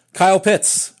Kyle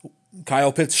Pitts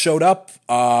showed up.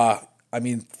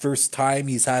 First time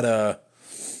he's had a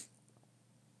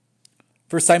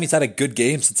First time he's had a good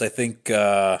game since I think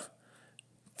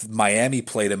Miami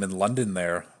played him in London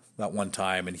there that one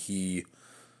time, and he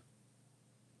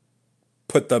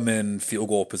put them in field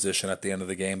goal position at the end of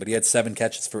the game. But he had 7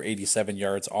 catches for 87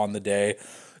 yards on the day.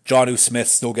 Jonnu Smith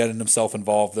still getting himself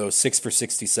involved, though, 6 for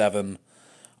 67.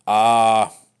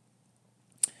 Yeah,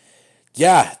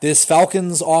 this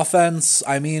Falcons offense,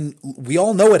 I mean, we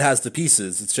all know it has the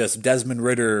pieces. It's just Desmond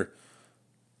Ridder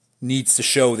needs to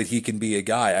show that he can be a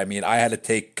guy. I mean, I had a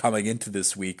take coming into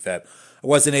this week that I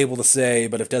wasn't able to say,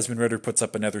 but if Desmond Ridder puts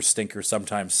up another stinker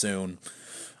sometime soon,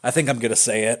 I think I'm going to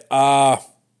say it. But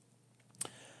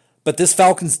this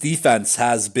Falcons defense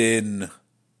has been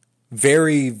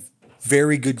very,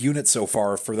 very good unit so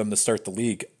far for them to start the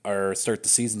league or start the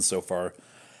season so far.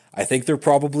 I think they're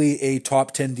probably a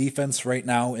top 10 defense right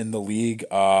now in the league.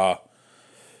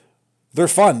 They're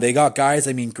fun. They got guys,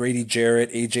 I mean, Grady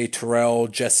Jarrett, AJ Terrell,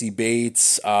 Jesse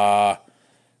Bates. Then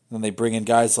they bring in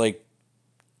guys like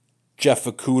Jeff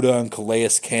Okudah and Calais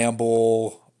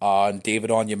Campbell, and David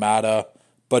Onyemata,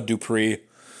 Bud Dupree.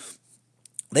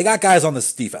 They got guys on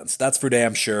this defense, that's for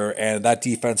damn sure, and that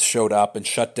defense showed up and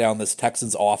shut down this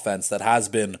Texans offense that has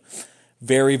been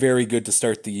very, very good to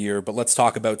start the year. But let's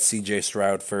talk about C.J.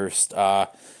 Stroud first.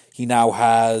 He now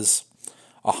has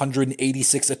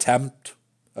 186 attempts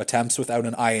without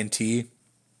an INT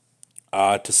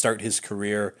to start his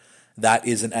career. That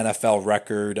is an NFL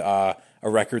record, a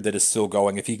record that is still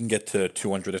going. If he can get to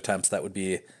 200 attempts, that would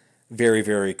be very,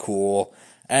 very cool.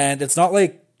 And it's not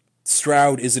like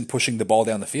Stroud isn't pushing the ball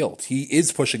down the field. He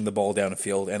is pushing the ball down the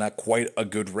field and at quite a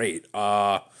good rate.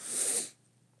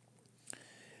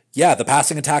 Yeah, the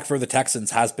passing attack for the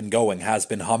Texans has been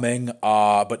humming,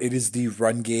 but it is the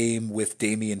run game with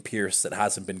Dameon Pierce that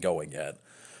hasn't been going yet.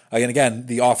 Again,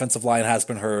 the offensive line has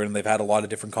been hurt, and they've had a lot of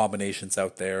different combinations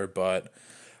out there, but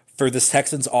for this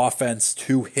Texans offense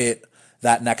to hit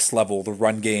that next level, the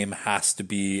run game has to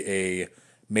be a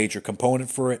major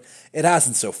component for it. It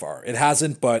hasn't so far. It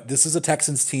hasn't, but this is a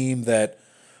Texans team that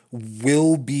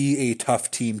will be a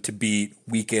tough team to beat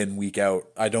week in, week out.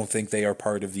 I don't think they are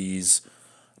part of these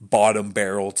bottom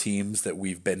barrel teams that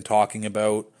we've been talking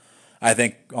about. I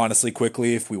think, honestly,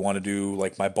 quickly, if we want to do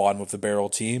like my bottom of the barrel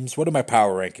teams, what do my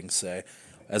power rankings say?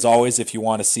 As always, if you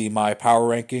want to see my power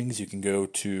rankings, you can go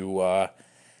to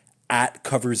at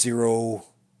Cover Zero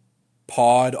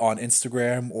Pod on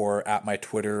Instagram or at my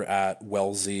Twitter at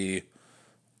Wellesley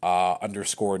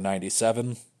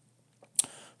 _97.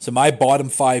 So my bottom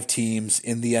 5 teams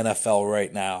in the NFL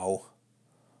right now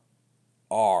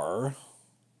are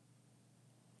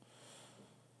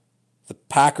the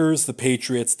Packers, the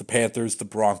Patriots, the Panthers, the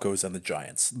Broncos, and the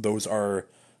Giants. Those are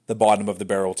the bottom of the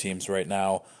barrel teams right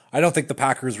now. I don't think the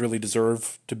Packers really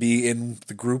deserve to be in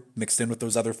the group mixed in with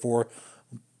those other 4,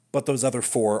 but those other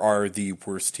 4 are the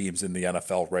worst teams in the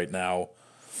NFL right now.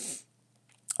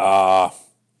 Yeah,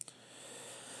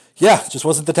 just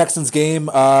wasn't the Texans game.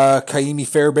 Kaimi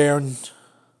Fairbairn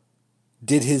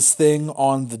did his thing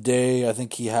on the day. I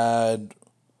think he had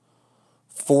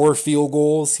 4 field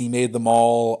goals. He made them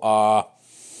all.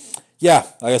 Yeah,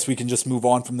 I guess we can just move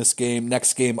on from this game.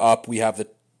 Next game up, we have the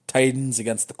Titans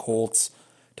against the Colts.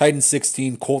 Titans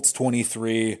 16, Colts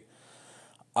 23.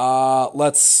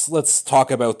 Let's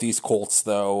talk about these Colts,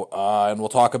 though, and we'll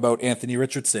talk about Anthony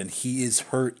Richardson. He is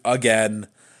hurt again,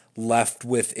 left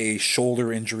with a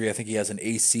shoulder injury. I think he has an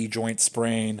AC joint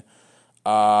sprain.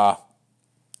 But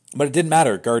it didn't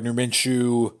matter. Gardner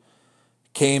Minshew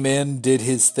came in, did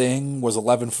his thing, was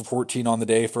 11 for 14 on the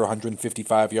day for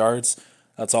 155 yards.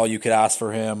 That's all you could ask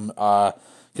for him.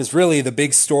 Because really the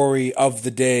big story of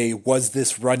the day was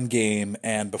this run game.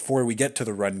 And before we get to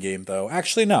the run game, though,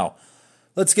 actually, no.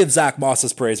 Let's give Zach Moss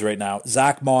his praise right now.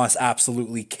 Zach Moss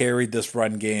absolutely carried this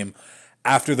run game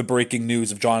after the breaking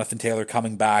news of Jonathan Taylor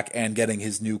coming back and getting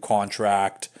his new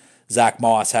contract. Zach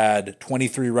Moss had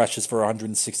 23 rushes for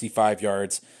 165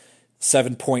 yards,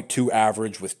 7.2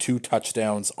 average with 2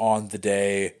 touchdowns on the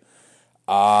day.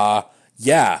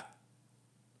 Yeah.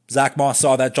 Zach Moss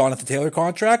saw that Jonathan Taylor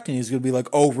contract, and he's going to be like,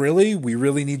 oh, really? We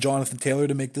really need Jonathan Taylor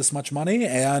to make this much money?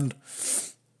 And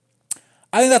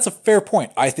I think that's a fair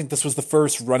point. I think this was the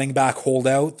first running back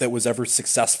holdout that was ever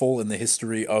successful in the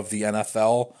history of the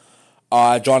NFL.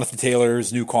 Jonathan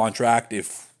Taylor's new contract,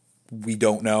 if we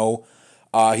don't know,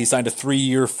 he signed a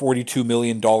 3-year, $42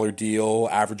 million deal,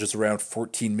 averages around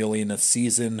 $14 million a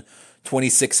season,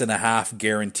 26.5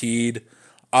 guaranteed.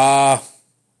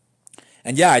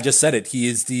 And yeah, I just said it. He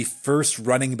is the first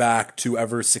running back to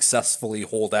ever successfully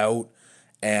hold out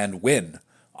and win.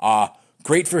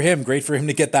 Great for him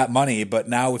to get that money. But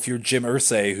now if you're Jim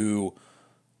Irsay, who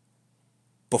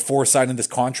before signing this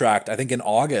contract, I think in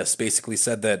August, basically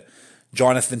said that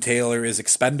Jonathan Taylor is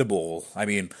expendable. I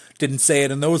mean, didn't say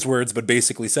it in those words, but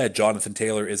basically said Jonathan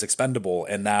Taylor is expendable.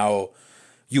 And now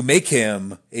you make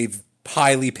him a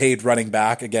highly paid running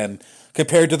back. Again,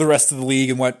 compared to the rest of the league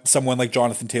and what someone like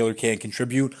Jonathan Taylor can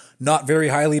contribute, not very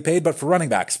highly paid, but for running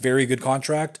backs, very good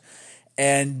contract.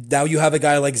 And now you have a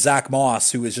guy like Zach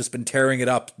Moss who has just been tearing it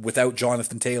up without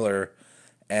Jonathan Taylor.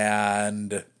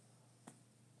 And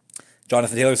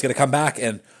Jonathan Taylor's going to come back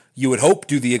and you would hope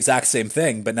do the exact same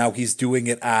thing, but now he's doing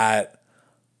it at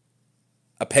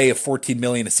a pay of $14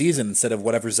 million a season instead of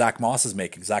whatever Zach Moss is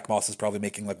making. Zach Moss is probably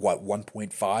making like what,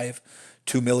 1.5,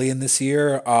 2 million this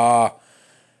year.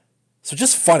 So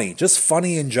just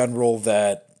funny in general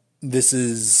that this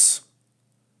is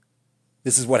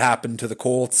what happened to the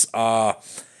Colts.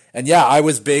 And yeah, I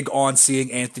was big on seeing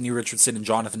Anthony Richardson and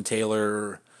Jonathan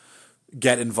Taylor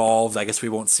get involved. I guess we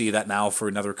won't see that now for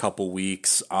another couple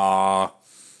weeks.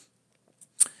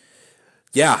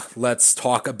 Yeah, let's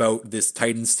talk about this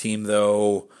Titans team,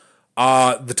 though.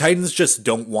 The Titans just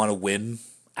don't want to win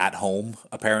at home,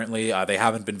 apparently. They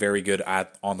haven't been very good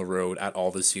on the road at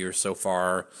all this year so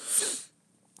far.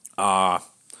 Yeah,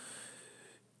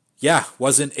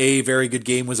 wasn't a very good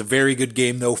game. Was a very good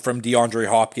game, though, from DeAndre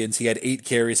Hopkins. He had 8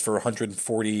 carries for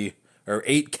 140, or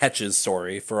 8 catches,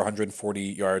 for 140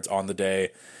 yards on the day.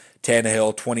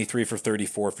 Tannehill, 23 for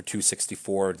 34 for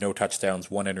 264, no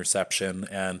touchdowns, 1 interception,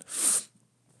 and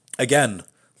again,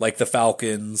 like the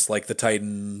Falcons, like the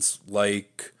Titans,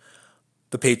 like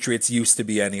the Patriots used to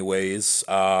be anyways,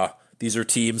 these are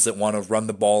teams that want to run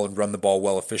the ball and run the ball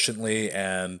well efficiently,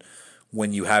 and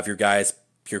when you have your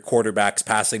quarterbacks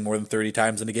passing more than 30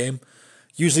 times in a game,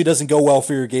 usually doesn't go well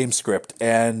for your game script,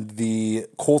 and the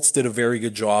Colts did a very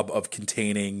good job of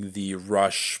containing the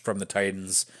rush from the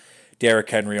Titans.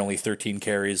 Derrick Henry only 13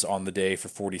 carries on the day for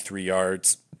 43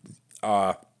 yards.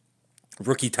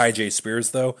 Rookie Tyjae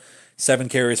Spears, though, 7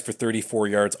 carries for 34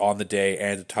 yards on the day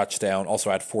and a touchdown.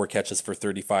 Also had 4 catches for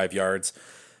 35 yards.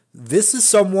 This is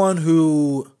someone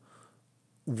who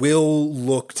will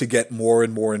look to get more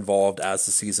and more involved as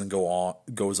the season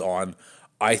goes on.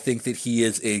 I think that he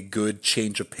is a good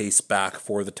change of pace back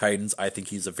for the Titans. I think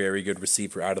he's a very good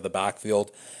receiver out of the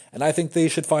backfield. And I think they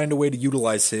should find a way to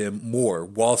utilize him more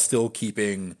while still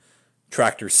keeping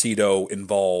Tractor Cito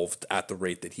involved at the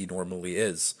rate that he normally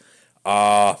is.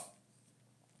 Yeah,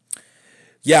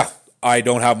 I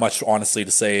don't have much, honestly,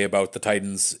 to say about the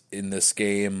Titans in this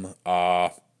game.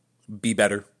 Be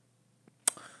better.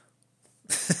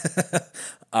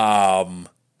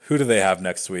 Who do they have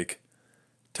next week?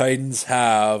 Titans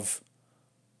have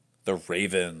the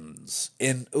Ravens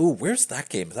where's that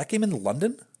game? Is that game in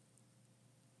London?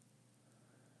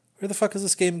 Where the fuck is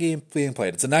this game being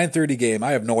played? It's a 9:30 game.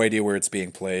 I have no idea where it's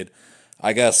being played.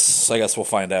 I guess we'll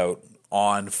find out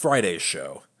on Friday's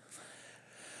show.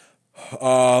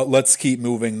 Let's keep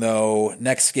moving, though.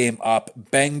 Next game up,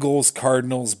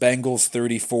 Bengals-Cardinals. Bengals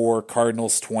 34,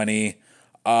 Cardinals 20.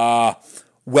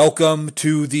 Welcome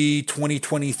to the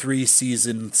 2023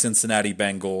 season, Cincinnati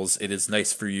Bengals. It is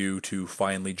nice for you to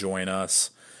finally join us.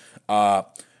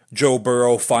 Joe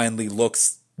Burrow finally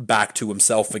looks back to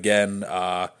himself again.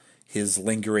 His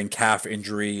lingering calf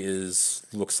injury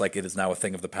looks like it is now a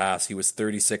thing of the past. He was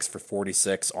 36 for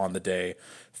 46 on the day,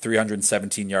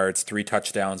 317 yards, 3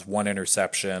 touchdowns, 1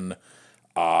 interception.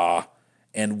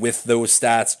 And with those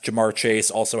stats, Jamar Chase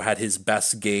also had his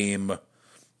best game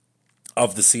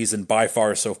of the season by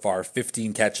far so far.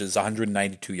 15 catches,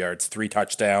 192 yards, 3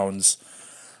 touchdowns.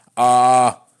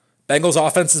 Bengals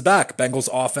offense is back. Bengals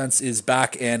offense is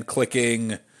back and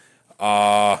clicking.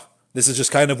 This is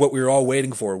just kind of what we were all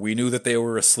waiting for. We knew that they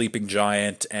were a sleeping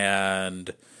giant,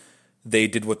 and they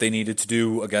did what they needed to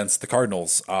do against the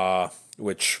Cardinals,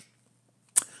 which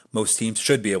most teams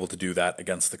should be able to do that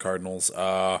against the Cardinals.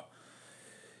 The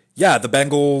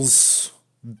Bengals,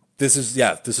 this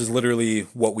is literally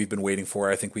what we've been waiting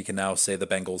for. I think we can now say the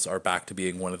Bengals are back to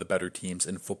being one of the better teams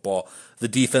in football. The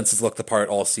defense has looked the part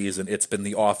all season. It's been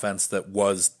the offense that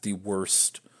was the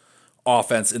worst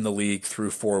offense in the league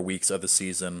through 4 weeks of the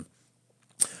season.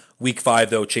 Week 5,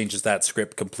 though, changes that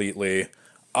script completely.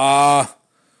 I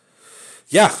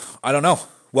don't know.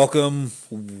 Welcome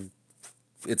to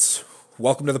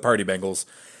the party, Bengals.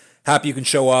 Happy you can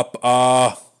show up.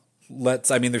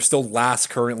 They're still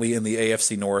last currently in the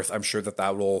AFC North. I'm sure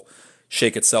that will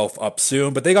shake itself up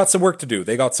soon, but they got some work to do.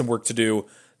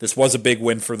 This was a big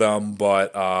win for them,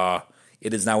 but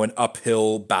it is now an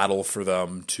uphill battle for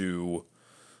them to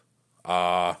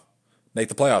make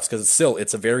the playoffs, because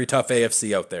it's a very tough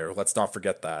AFC out there. Let's not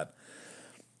forget that.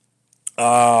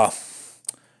 The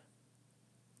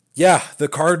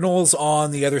Cardinals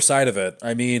on the other side of it.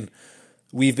 I mean,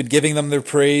 We've been giving them their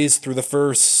praise through the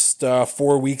first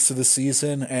 4 weeks of the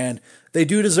season, and they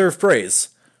do deserve praise.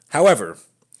 However,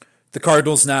 the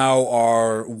Cardinals now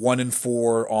are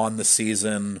 1-4 on the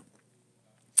season.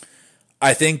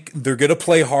 I think they're going to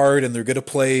play hard and they're going to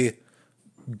play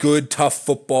good, tough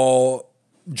football.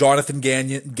 Jonathan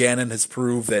Gannon has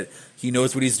proved that he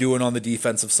knows what he's doing on the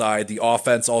defensive side. The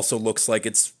offense also looks like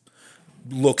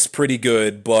looks pretty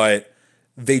good, but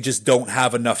they just don't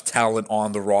have enough talent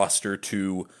on the roster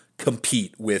to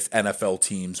compete with NFL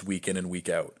teams week in and week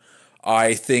out.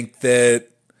 I think that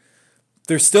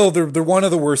they're one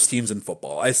of the worst teams in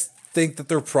football. I think that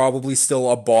they're probably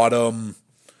still a bottom.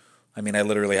 I mean, I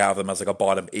literally have them as like a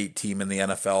bottom 8 team in the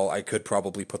NFL. I could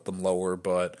probably put them lower,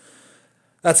 but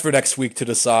that's for next week to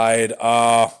decide.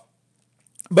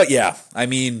 But yeah, I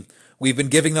mean, we've been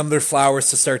giving them their flowers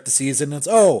to start the season.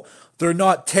 They're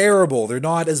not terrible. They're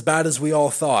not as bad as we all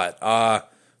thought.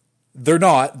 They're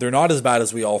not as bad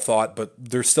as we all thought, but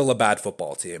they're still a bad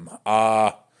football team.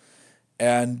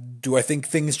 And do I think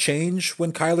things change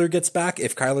when Kyler gets back?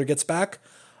 If Kyler gets back?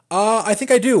 I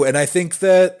think I do. And I think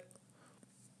that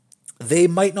they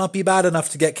might not be bad enough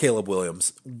to get Caleb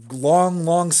Williams.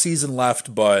 Long season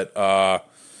left, but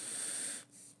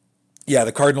yeah,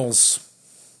 the Cardinals,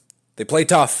 they play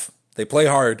tough. They play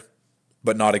hard,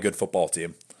 but not a good football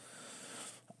team.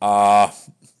 Also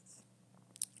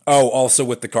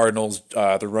with the Cardinals,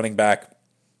 the running back,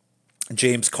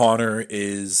 James Conner,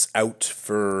 is out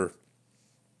for,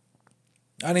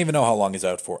 I don't even know how long he's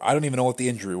out for. I don't even know what the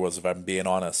injury was, if I'm being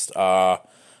honest.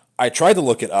 I tried to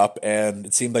look it up, and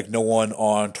it seemed like no one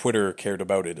on Twitter cared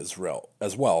about it as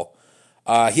well.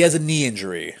 He has a knee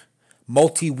injury.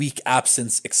 Multi-week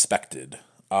absence expected.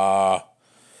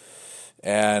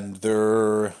 And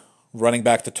their running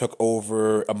back that took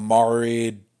over,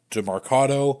 Amari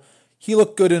DeMarcado, he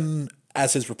looked good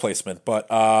as his replacement. But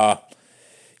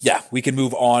yeah, we can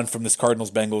move on from this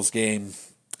Cardinals-Bengals game.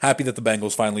 Happy that the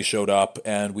Bengals finally showed up,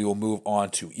 and we will move on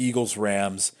to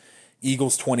Eagles-Rams.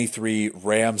 Eagles 23,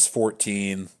 Rams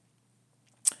 14.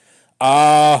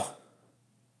 Yeah,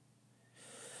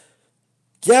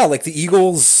 like the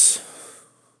Eagles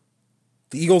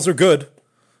are good.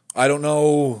 I don't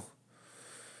know.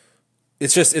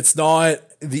 It's not,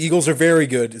 the Eagles are very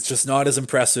good. It's just not as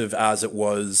impressive as it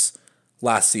was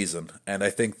last season. And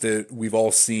I think that we've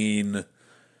all seen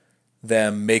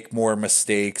them make more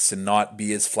mistakes and not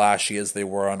be as flashy as they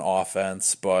were on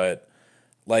offense. But,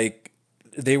 like,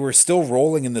 they were still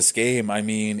rolling in this game. I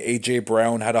mean, A.J.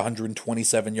 Brown had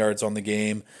 127 yards on the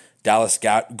game. Dallas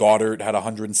Goedert had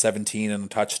 117 and a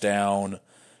touchdown.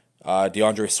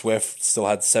 DeAndre Swift still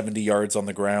had 70 yards on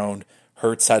the ground.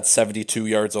 Hurts had 72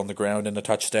 yards on the ground and a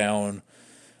touchdown.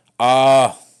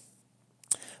 But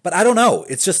I don't know.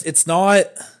 It's not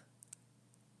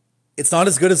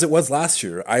as good as it was last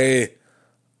year. I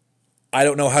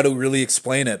don't know how to really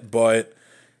explain it, but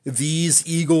these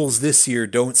Eagles this year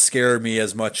don't scare me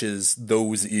as much as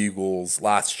those Eagles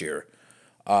last year.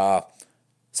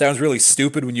 Sounds really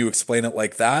stupid when you explain it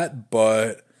like that,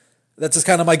 but that's just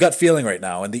kind of my gut feeling right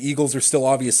now. And the Eagles are still,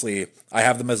 obviously, I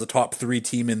have them as a top 3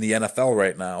 team in the NFL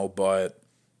right now, but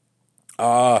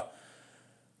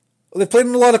they played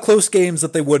in a lot of close games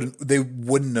that they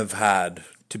wouldn't have had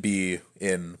to be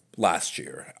in last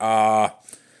year. But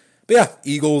yeah,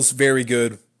 Eagles, very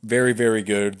good. Very, very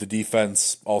good. The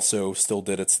defense also still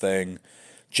did its thing.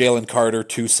 Jalen Carter,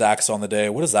 2 sacks on the day.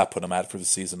 What does that put him at for the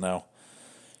season now?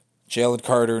 Jalen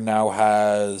Carter now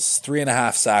has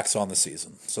 3.5 sacks on the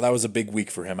season. So that was a big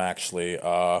week for him, actually.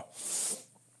 That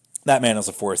man is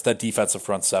a force. That defensive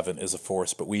front 7 is a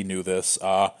force, but we knew this.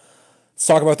 Let's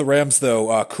talk about the Rams,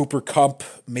 though. Cooper Kupp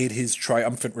made his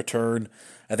triumphant return.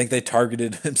 I think they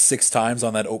targeted him 6 times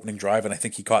on that opening drive, and I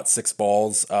think he caught 6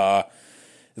 balls.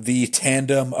 The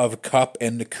tandem of Kupp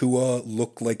and Nacua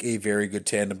looked like a very good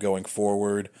tandem going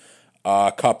forward.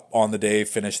 Kupp on the day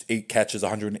finished 8 catches,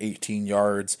 118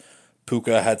 yards.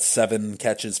 Puka had 7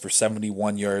 catches for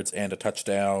 71 yards and a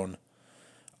touchdown.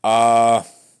 Yeah,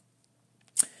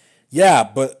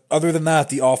 but other than that,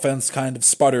 the offense kind of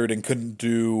sputtered and couldn't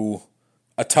do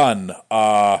a ton.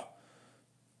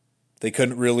 They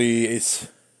couldn't really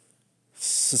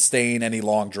sustain any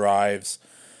long drives.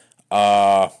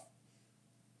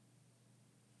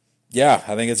 Yeah,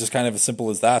 I think it's just kind of as simple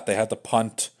as that. They had to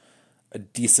punt a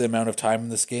decent amount of time in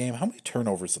this game. How many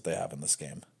turnovers did they have in this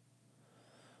game?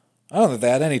 I don't think they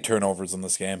had any turnovers in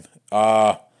this game.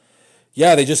 Yeah,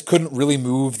 they just couldn't really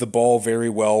move the ball very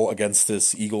well against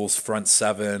this Eagles front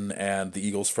 7, and the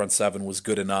Eagles front 7 was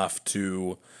good enough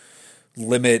to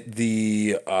limit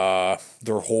their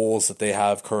holes that they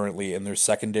have currently in their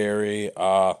secondary.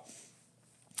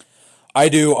 I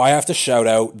do. I have to shout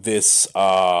out this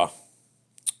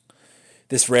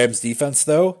Rams defense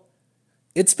though.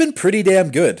 It's been pretty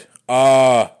damn good.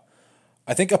 I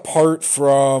think apart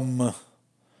from,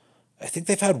 I think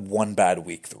they've had one bad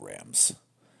week, the Rams,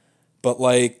 but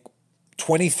like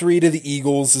 23 to the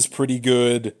Eagles is pretty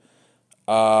good.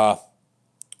 They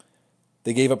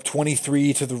gave up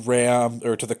 23 to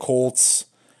the Colts,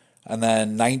 and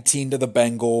then 19 to the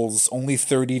Bengals, only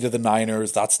 30 to the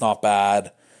Niners. That's not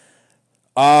bad.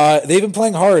 They've been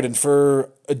playing hard, and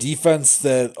for a defense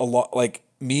that a lot, like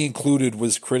me included,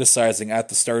 was criticizing at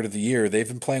the start of the year, they've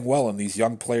been playing well, and these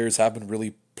young players have been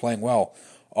really playing well.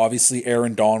 Obviously,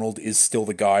 Aaron Donald is still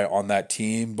the guy on that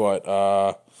team, but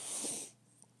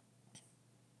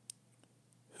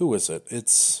who is it?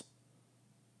 It's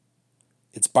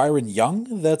Byron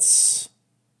Young. That's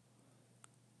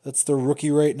the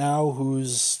rookie right now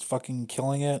who's fucking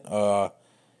killing it.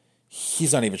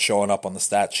 He's not even showing up on the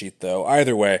stat sheet though.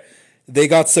 Either way, they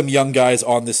got some young guys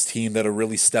on this team that are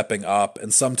really stepping up,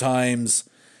 and sometimes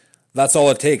that's all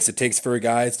it takes. It takes for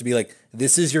guys to be like,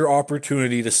 this is your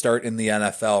opportunity to start in the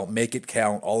NFL. Make it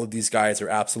count. All of these guys are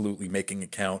absolutely making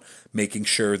it count, making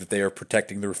sure that they are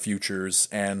protecting their futures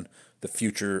and the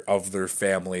future of their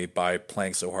family by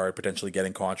playing so hard, potentially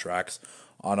getting contracts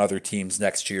on other teams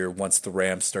next year once the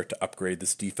Rams start to upgrade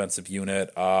this defensive unit.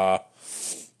 Yeah,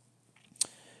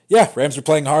 Rams are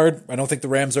playing hard. I don't think the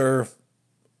Rams are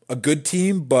a good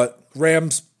team, but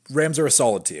Rams are a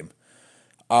solid team.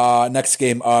 Next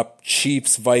game up,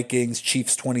 Chiefs, Vikings.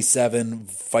 Chiefs 27,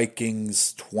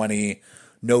 Vikings 20.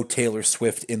 No Taylor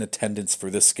Swift in attendance for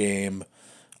this game.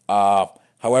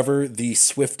 However, the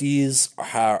Swifties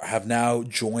have now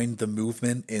joined the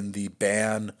movement in the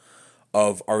ban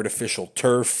of artificial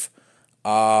turf.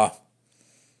 And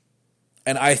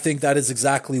I think that is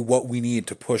exactly what we need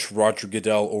to push Roger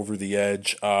Goodell over the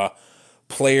edge.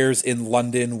 Players in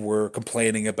London were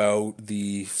complaining about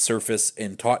the surface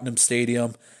in Tottenham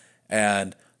Stadium,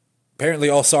 and apparently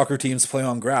all soccer teams play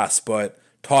on grass, but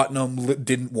Tottenham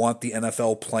didn't want the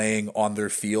NFL playing on their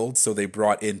field, so they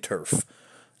brought in turf.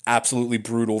 Absolutely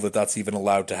brutal that that's even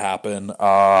allowed to happen.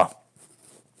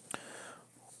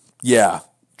 Yeah,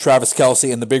 Travis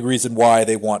Kelce, and the big reason why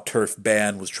they want turf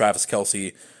banned was Travis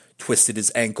Kelce twisted his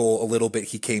ankle a little bit.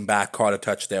 He came back, caught a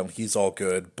touchdown. He's all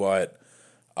good, but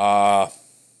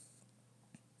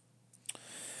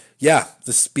yeah,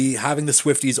 having the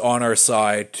Swifties on our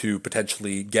side to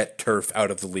potentially get turf out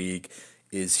of the league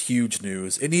is huge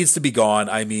news. It needs to be gone.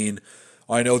 I mean,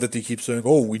 I know that they keep saying,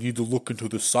 oh, we need to look into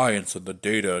the science and the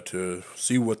data to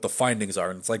see what the findings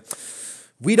are. And it's like,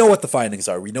 we know what the findings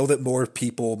are. We know that more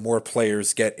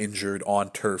players get injured on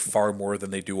turf far more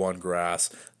than they do on grass.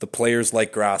 The players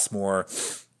like grass more.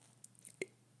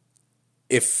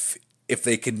 If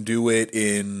they can do it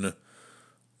in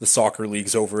the soccer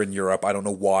leagues over in Europe, I don't know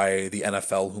why the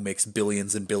NFL, who makes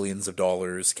billions and billions of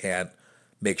dollars, can't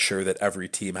make sure that every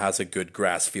team has a good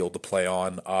grass field to play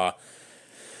on.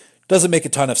 Doesn't make a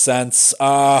ton of sense.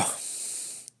 Other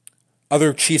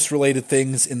Chiefs-related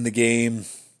things in the game,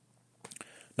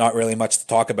 not really much to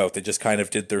talk about. They just kind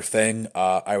of did their thing.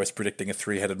 I was predicting a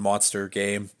three-headed monster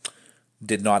game.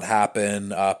 Did not happen.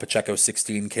 Pacheco,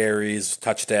 16 carries,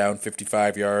 touchdown,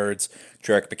 55 yards.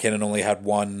 Jerick McKinnon only had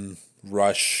one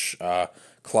rush.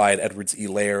 Clyde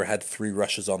Edwards-Helaire had 3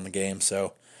 rushes on the game,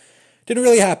 so didn't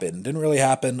really happen.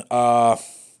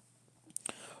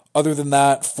 Other than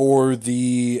that, for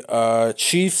the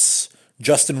Chiefs,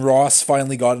 Justin Ross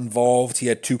finally got involved. He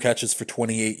had 2 catches for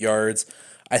 28 yards.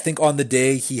 I think on the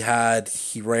day he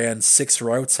ran 6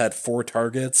 routes, had 4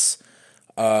 targets,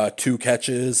 2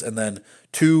 catches, and then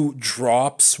 2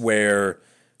 drops where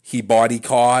he body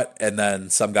caught and then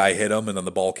some guy hit him and then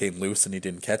the ball came loose and he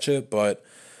didn't catch it. But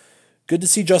good to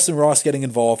see Justin Ross getting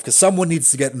involved, because someone needs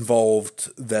to get involved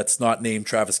that's not named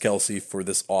Travis Kelce for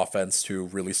this offense to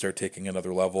really start taking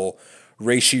another level.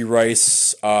 Rashee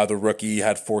Rice, the rookie,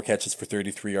 had 4 catches for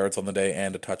 33 yards on the day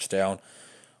and a touchdown.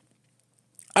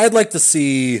 I'd like to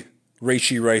see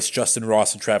Rashee Rice, Justin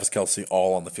Ross, and Travis Kelce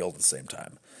all on the field at the same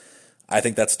time. I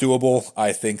think that's doable.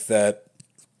 I think that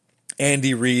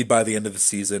Andy Reid, by the end of the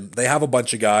season, they have a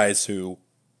bunch of guys who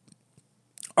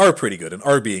are pretty good and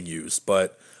are being used,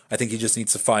 but I think he just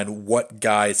needs to find what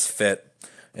guys fit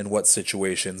in what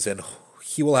situations, and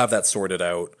he will have that sorted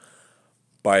out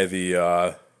by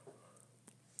the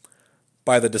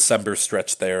December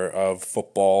stretch there of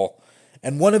football.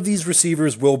 And one of these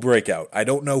receivers will break out. I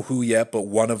don't know who yet, but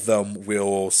one of them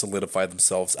will solidify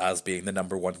themselves as being the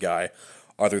number 1 guy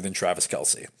other than Travis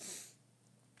Kelce.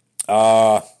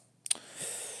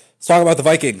 Let's talk about the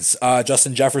Vikings.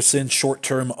 Justin Jefferson,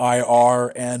 short-term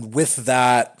IR, and with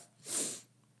that,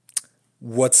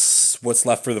 what's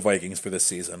left for the Vikings for this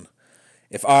season.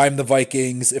 If I'm the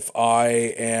Vikings, if I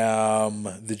am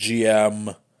the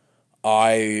GM,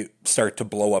 I start to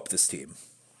blow up this team.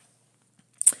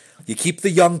 You keep the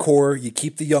young core.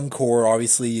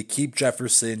 Obviously, you keep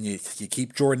Jefferson. You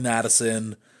keep Jordan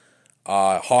Addison,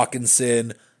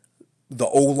 Hawkinson. The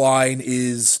O-line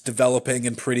is developing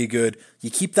and pretty good.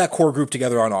 You keep that core group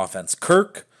together on offense.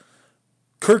 Kirk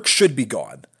should be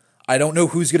gone. I don't know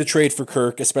who's going to trade for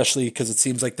Kirk, especially because it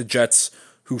seems like the Jets,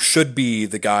 who should be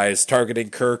the guys targeting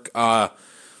Kirk,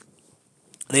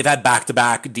 they've had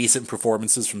back-to-back decent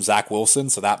performances from Zach Wilson,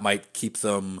 so that might keep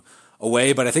them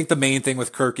away. But I think the main thing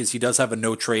with Kirk is he does have a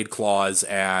no-trade clause,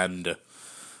 and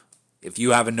if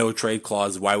you have a no-trade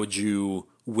clause, why would you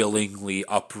willingly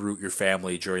uproot your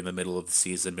family during the middle of the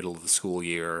season, middle of the school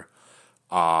year?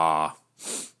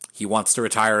 He wants to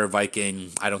retire a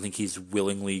Viking. I don't think he's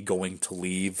willingly going to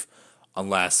leave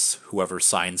unless whoever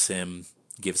signs him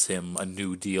gives him a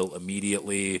new deal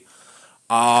immediately.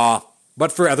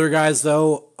 But for other guys,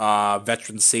 though,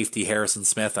 veteran safety Harrison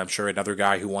Smith, I'm sure another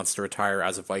guy who wants to retire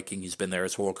as a Viking. He's been there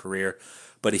his whole career.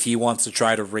 But if he wants to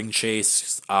try to ring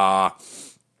chase,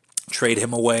 trade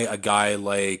him away, a guy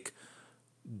like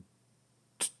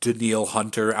Danielle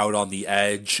Hunter out on the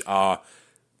edge,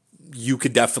 you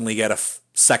could definitely get a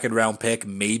second-round pick,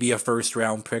 maybe a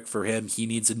first-round pick for him. He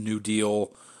needs a new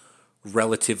deal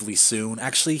relatively soon.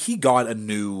 Actually, he got a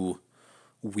new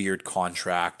weird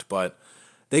contract, but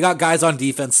they got guys on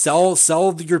defense. Sell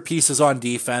your pieces on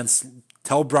defense.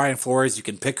 Tell Brian Flores you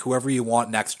can pick whoever you want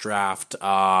next draft.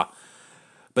 But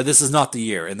this is not the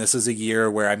year, and this is a year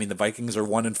where, I mean, the Vikings are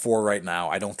 1-4 right now.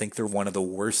 I don't think they're one of the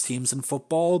worst teams in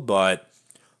football, but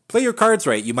play your cards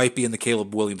right. You might be in the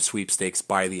Caleb Williams sweepstakes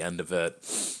by the end of it.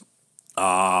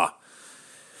 Yeah,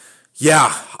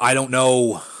 I don't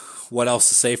know what else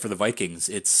to say for the Vikings.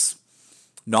 It's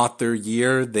not their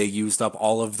year. They used up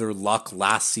all of their luck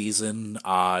last season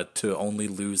to only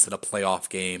lose in a playoff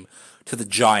game to the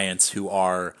Giants, who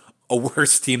are a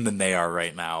worse team than they are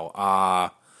right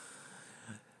now.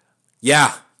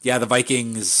 Yeah, the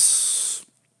Vikings,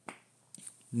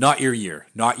 not your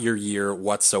year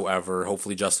whatsoever.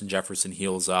 Hopefully Justin Jefferson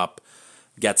heals up,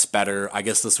 gets better. I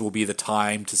guess this will be the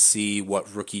time to see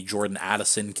what rookie Jordan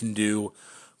Addison can do,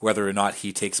 whether or not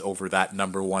he takes over that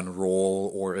number one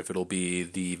role, or if it'll be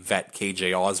the vet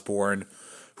KJ Osborne,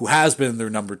 who has been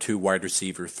their number 2 wide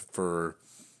receiver for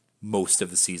most of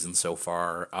the season so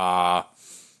far.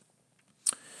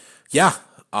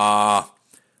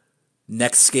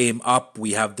 Next game up,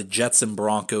 we have the Jets and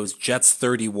Broncos. Jets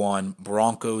 31,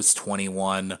 Broncos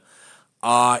 21.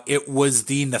 It was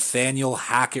the Nathaniel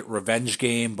Hackett revenge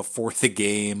game before the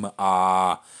game.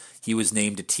 He was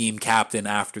named a team captain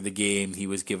after the game. He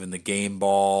was given the game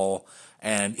ball.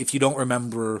 And if you don't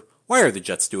remember, why are the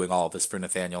Jets doing all of this for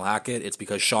Nathaniel Hackett? It's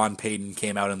because Sean Payton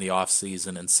came out in the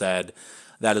offseason and said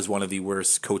that is one of the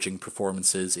worst coaching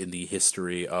performances in the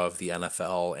history of the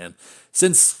NFL. And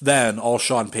since then, all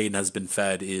Sean Payton has been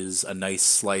fed is a nice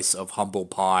slice of humble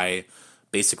pie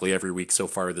basically every week so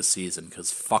far this season,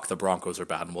 because fuck, the Broncos are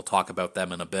bad, and we'll talk about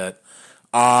them in a bit.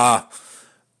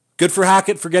 Good for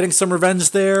Hackett for getting some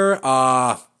revenge there.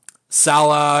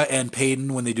 Salah and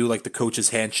Payton, when they do like the coach's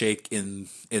handshake in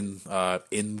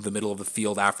the middle of the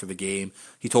field after the game,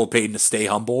 he told Payton to stay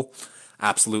humble.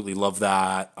 Absolutely love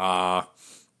that.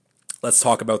 Let's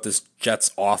talk about this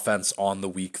Jets offense on the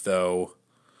week, though.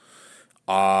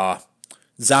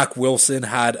 Zach Wilson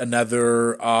had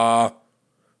another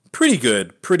pretty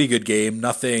good game.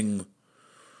 Nothing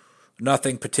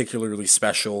particularly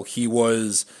special. He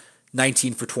was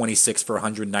 19 for 26 for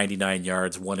 199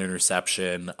 yards, 1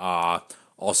 interception.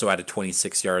 Also added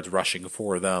 26 yards rushing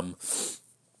for them.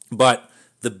 But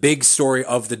the big story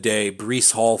of the day,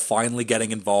 Breece Hall finally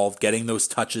getting involved, getting those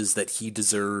touches that he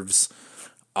deserves.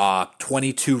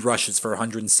 22 rushes for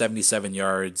 177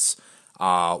 yards,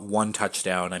 1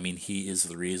 touchdown. I mean, he is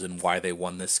the reason why they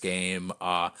won this game.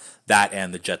 That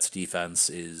and the Jets defense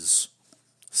is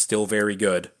still very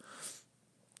good.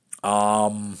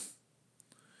 Breece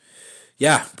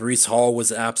Hall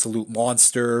was an absolute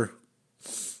monster.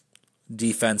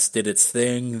 Defense did its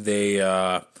thing.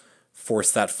 They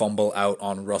forced that fumble out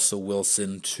on Russell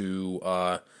Wilson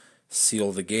to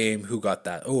seal the game. Who got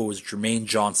that? Oh, it was Jermaine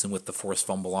Johnson with the forced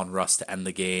fumble on Russ to end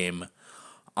the game.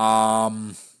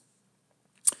 And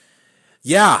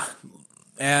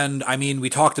I mean, we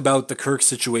talked about the Kirk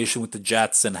situation with the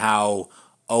Jets and how,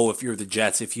 if you're the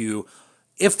Jets, if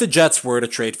the Jets were to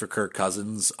trade for Kirk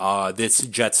Cousins, this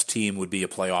Jets team would be a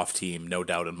playoff team, no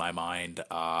doubt in my mind.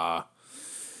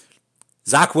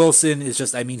 Zach Wilson is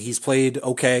just, I mean, he's played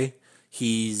okay.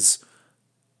 He's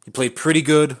He played pretty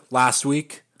good last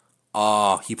week.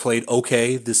 He played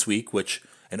okay this week, which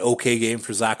an okay game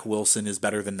for Zach Wilson is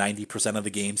better than 90% of the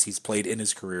games he's played in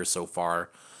his career so far.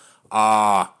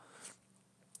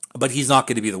 But he's not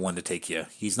going to be the one to take you.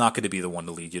 He's not going to be the one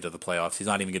to lead you to the playoffs. He's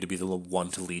not even going to be the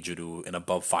one to lead you to an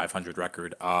above 500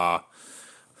 record.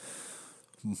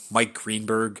 Mike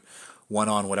Greenberg went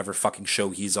on whatever fucking show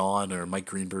he's on, or Mike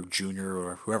Greenberg Jr.,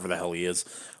 or whoever the hell he is.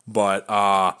 But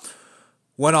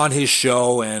went on his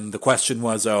show, and the question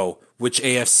was, which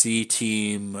AFC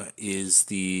team is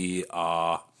the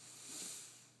oh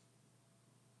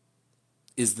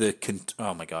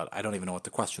my god, I don't even know what the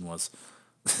question was.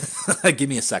 Give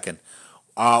me a second.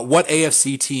 What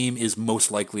AFC team is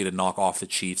most likely to knock off the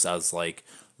Chiefs as like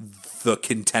the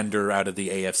contender out of the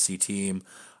AFC team?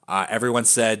 Everyone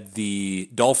said the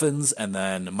Dolphins, and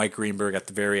then Mike Greenberg at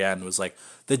the very end was like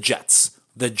the Jets.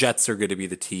 The Jets are going to be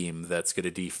the team that's going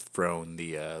to dethrone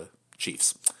the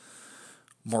Chiefs.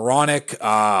 Moronic.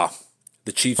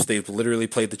 The Chiefs, they've literally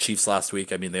played the Chiefs last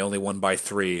week. I mean, they only won by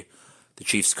 3. The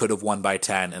Chiefs could have won by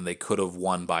 10, and they could have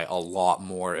won by a lot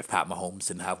more if Pat Mahomes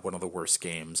didn't have one of the worst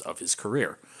games of his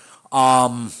career.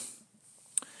 Yeah,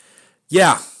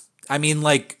 I mean,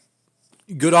 like,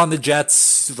 good on the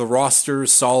Jets. The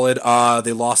roster's solid.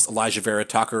 They lost Elijah Vera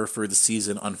Tucker for the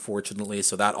season, unfortunately,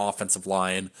 so that offensive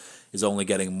line is only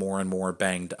getting more and more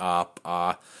banged up.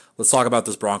 Let's talk about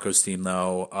this Broncos team,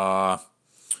 though.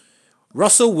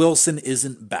 Russell Wilson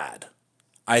isn't bad.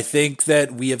 I think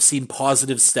that we have seen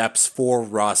positive steps for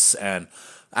Russ, and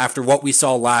after what we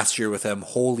saw last year with him,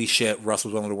 holy shit, Russ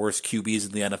was one of the worst QBs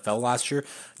in the NFL last year.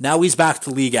 Now he's back to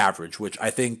league average, which I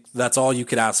think that's all you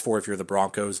could ask for if you're the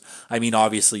Broncos. I mean,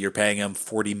 obviously you're paying him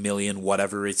 $40 million,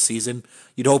 whatever each season.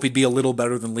 You'd hope he'd be a little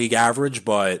better than league average,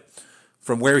 but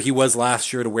from where he was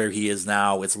last year to where he is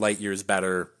now, it's light years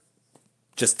better.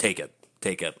 Just take it.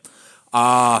 Take it.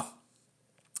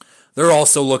 They're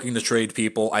also looking to trade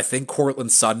people. I think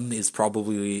Courtland Sutton is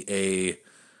probably a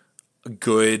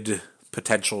good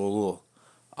potential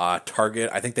target.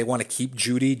 I think they want to keep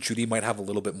Judy. Judy might have a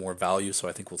little bit more value, so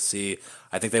I think we'll see.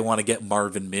 I think they want to get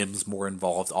Marvin Mims more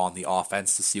involved on the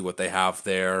offense to see what they have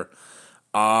there.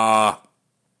 But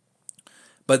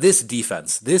this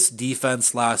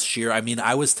defense last year, I mean,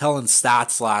 I was telling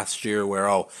stats last year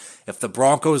where, if the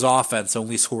Broncos offense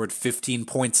only scored 15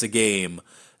 points a game,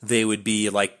 they would be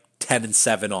like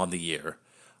 10-7 on the year.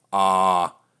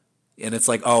 And it's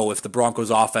like, if the Broncos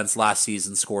offense last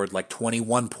season scored like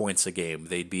 21 points a game,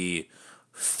 they'd be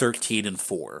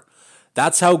 13-4.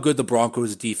 That's how good the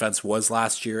Broncos defense was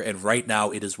last year, and right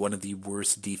now it is one of the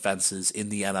worst defenses in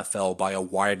the NFL by a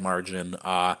wide margin.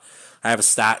 I have a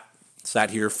stat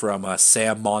here from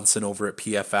Sam Monson over at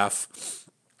PFF.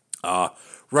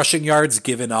 Rushing yards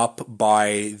given up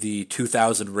by the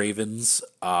 2000 Ravens.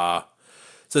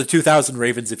 So the 2000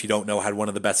 Ravens, if you don't know, had one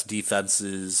of the best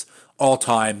defenses all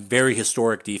time, very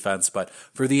historic defense, but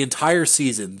for the entire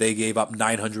season, they gave up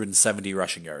 970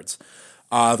 rushing yards.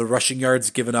 The rushing yards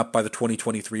given up by the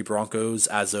 2023 Broncos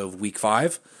as of week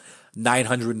 5,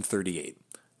 938.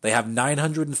 They have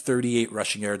 938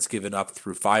 rushing yards given up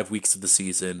through 5 weeks of the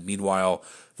season. Meanwhile,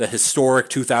 the historic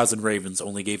 2000 Ravens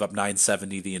only gave up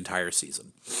 970 the entire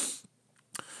season.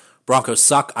 Broncos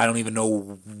suck. I don't even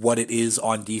know what it is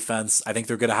on defense. I think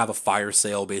they're going to have a fire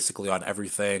sale basically on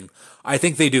everything. I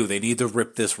think they do. They need to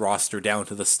rip this roster down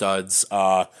to the studs.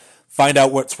 Find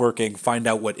out what's working. Find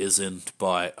out what isn't.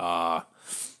 But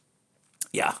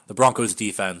yeah, the Broncos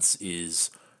defense is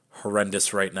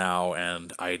horrendous right now,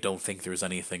 and I don't think there's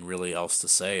anything really else to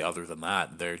say other than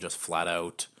that. They're just flat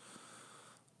out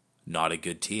not a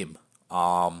good team.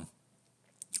 I'm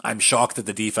shocked that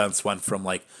the defense went from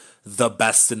like the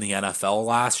best in the NFL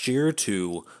last year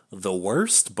to the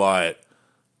worst, but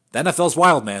the NFL's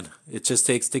wild, man. It just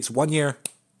takes 1 year,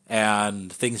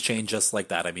 and things change just like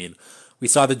that. I mean, we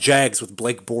saw the Jags with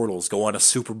Blake Bortles go on a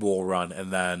Super Bowl run,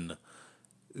 and then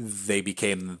they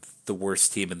became the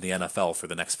worst team in the NFL for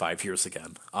the next 5 years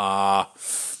again.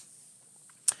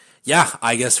 Yeah,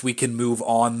 I guess we can move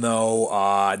on,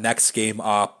 though. Next game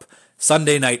up,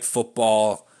 Sunday Night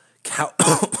Football.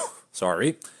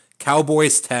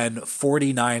 Cowboys 10,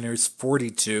 49ers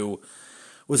 42.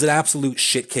 Was an absolute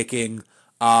shit kicking.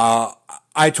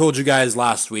 I told you guys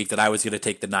last week that I was going to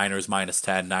take the Niners minus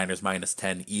 10, Niners minus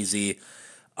 10 easy.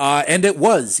 And it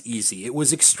was easy. It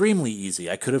was extremely easy.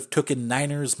 I could have taken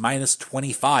Niners minus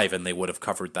 25 and they would have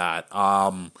covered that.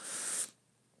 The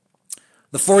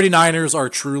 49ers are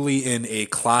truly in a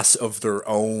class of their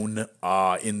own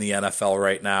in the NFL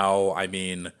right now. I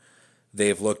mean,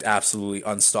 they've looked absolutely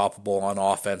unstoppable on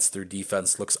offense. Their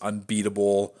defense looks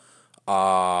unbeatable.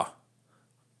 I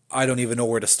don't even know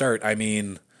where to start. I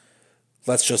mean,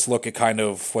 let's just look at kind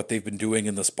of what they've been doing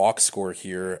in this box score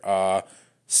here.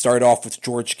 Start off with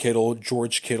George Kittle.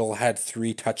 George Kittle had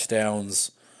 3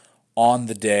 touchdowns on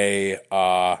the day.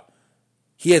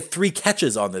 He had 3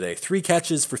 catches on the day. 3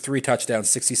 catches for 3 touchdowns,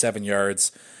 67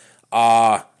 yards.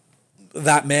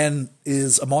 That man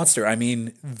is a monster. I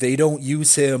mean, they don't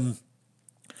use him.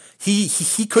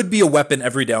 He could be a weapon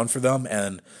every down for them,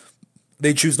 and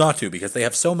they choose not to because they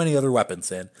have so many other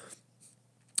weapons. And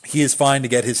he is fine to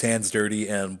get his hands dirty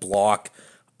and block.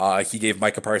 He gave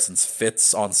Micah Parsons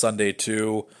fits on Sunday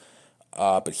too,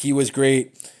 but he was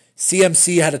great.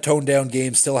 CMC had a toned down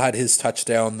game, still had his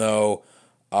touchdown though.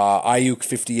 Ayuk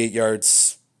 58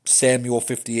 yards, Samuel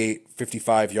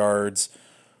 55 yards.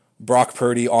 Brock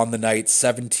Purdy on the night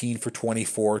 17 for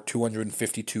 24,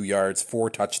 252 yards, 4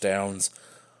 touchdowns.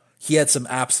 He had some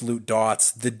absolute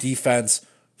dots. The defense,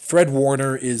 Fred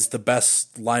Warner is the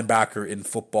best linebacker in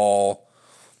football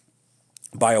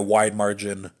by a wide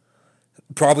margin.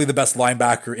 Probably the best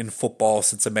linebacker in football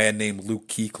since a man named Luke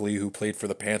Kuechly, who played for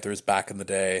the Panthers back in the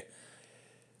day.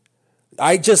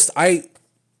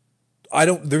 I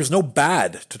don't, there's no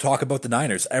bad to talk about the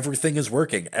Niners. Everything is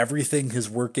working. Everything is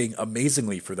working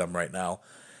amazingly for them right now.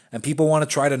 And people want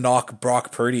to try to knock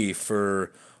Brock Purdy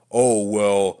for, oh,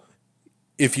 well,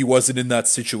 if he wasn't in that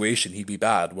situation, he'd be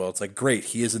bad. Well, it's like, great,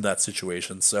 he is in that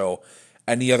situation. So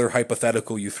any other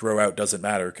hypothetical you throw out doesn't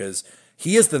matter because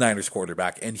he is the Niners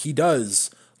quarterback and he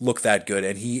does look that good.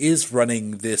 And he is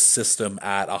running this system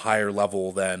at a higher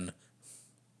level than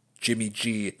Jimmy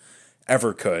G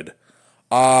ever could.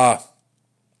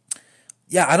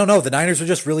 Yeah, I don't know. The Niners are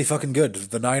just really fucking good.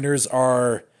 The Niners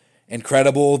are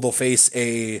incredible. They'll face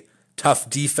a tough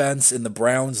defense in the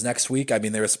Browns next week. I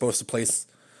mean, they were supposed to play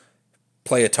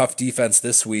a tough defense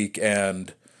this week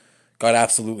and got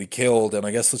absolutely killed. And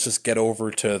I guess let's just get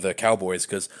over to the Cowboys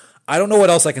because I don't know what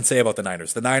else I can say about the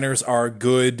Niners. The Niners are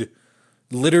good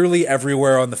literally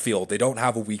everywhere on the field. They don't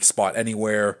have a weak spot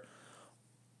anywhere.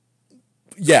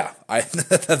 Yeah,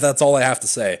 that's all I have to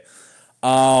say.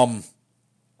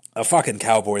 The fucking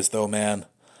Cowboys, though, man.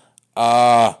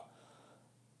 Where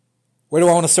do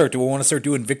I want to start? Do I want to start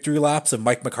doing victory laps of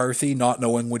Mike McCarthy not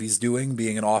knowing what he's doing,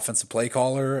 being an offensive play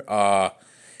caller?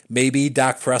 Maybe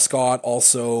Dak Prescott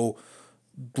also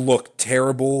looked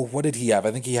terrible. What did he have?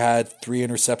 I think he had 3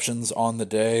 interceptions on the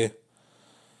day.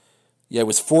 Yeah, it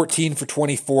was 14 for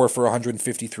 24 for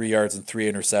 153 yards and 3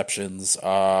 interceptions.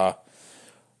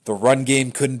 The run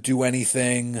game couldn't do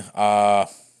anything.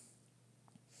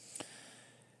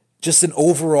 Just an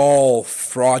overall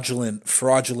fraudulent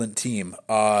team.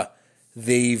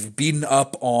 They've beaten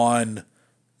up on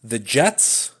the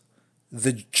Jets,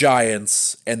 the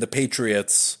Giants, and the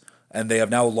Patriots, and they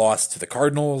have now lost to the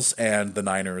Cardinals and the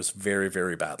Niners very,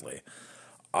 very badly.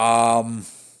 I've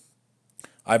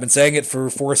been saying it for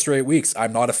 4 straight weeks.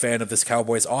 I'm not a fan of this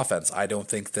Cowboys offense. I don't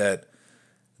think that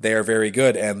they are very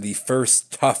good, and the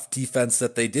first tough defense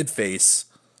that they did face,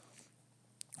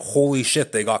 holy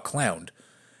shit, they got clowned.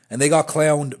 And they got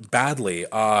clowned badly.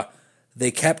 They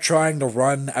kept trying to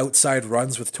run outside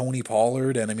runs with Tony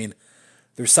Pollard. And I mean,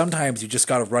 there's sometimes you just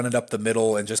got to run it up the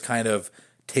middle and just kind of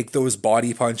take those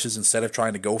body punches instead of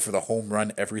trying to go for the home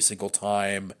run every single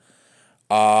time.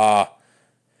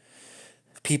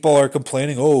 People are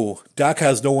complaining, oh, Dak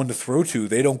has no one to throw to.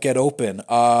 They don't get open.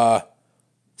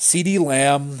 CeeDee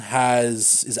Lamb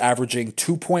is averaging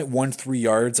 2.13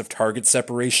 yards of target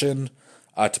separation.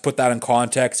 To put that in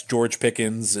context, George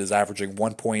Pickens is averaging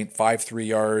 1.53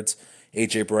 yards,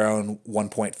 A.J. Brown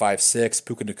 1.56,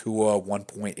 Puka Nacua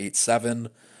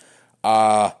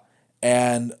 1.87.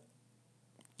 And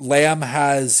Lamb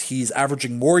he's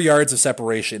averaging more yards of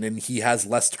separation, and he has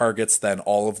less targets than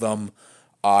all of them.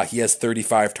 He has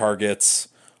 35 targets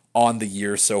on the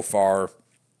year so far.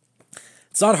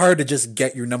 It's not hard to just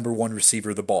get your number one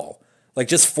receiver the ball. Like,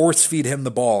 just force feed him the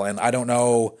ball, and I don't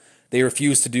know. They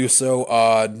refuse to do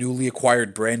so. Newly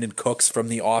acquired Brandon Cooks from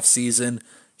the offseason.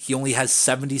 He only has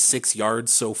 76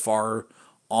 yards so far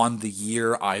on the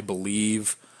year, I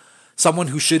believe. Someone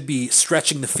who should be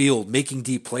stretching the field, making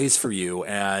deep plays for you,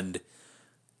 and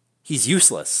he's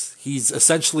useless. He's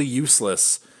essentially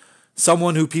useless.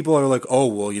 Someone who people are like, oh,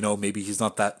 well, maybe he's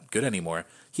not that good anymore.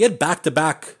 He had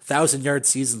back-to-back 1,000-yard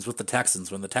seasons with the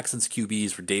Texans when the Texans'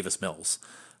 QBs were Davis Mills.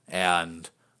 And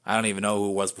I don't even know who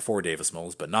it was before Davis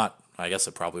Mills, but I guess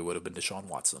it probably would have been Deshaun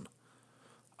Watson.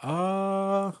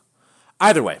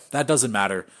 Either way, that doesn't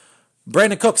matter.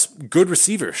 Brandon Cooks, good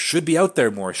receiver, should be out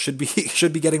there more, should be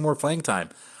getting more playing time.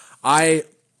 I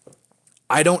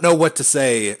don't know what to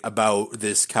say about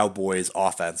this Cowboys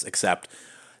offense, except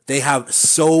they have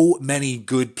so many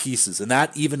good pieces, and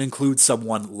that even includes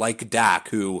someone like Dak,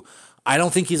 who I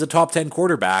don't think he's a top 10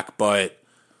 quarterback, but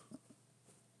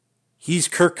he's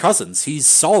Kirk Cousins. He's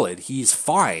solid. He's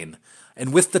fine.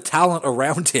 And with the talent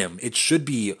around him, it should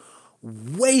be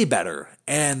way better.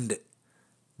 And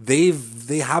they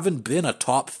haven't been a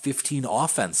top 15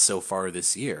 offense so far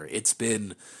this year. It's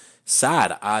been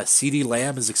sad. CeeDee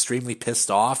Lamb is extremely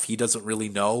pissed off. He doesn't really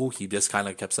know. He just kind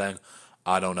of kept saying,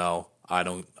 "I don't know. I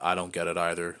don't get it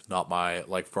either. Not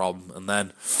my problem." And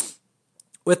then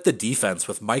with the defense,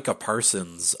 with Micah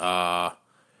Parsons on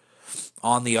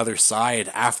the other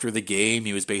side after the game,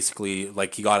 he was basically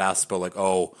he got asked about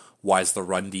 "Oh, why is the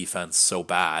run defense so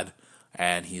bad?"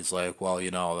 And he's like, "Well,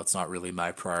 that's not really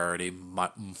my priority.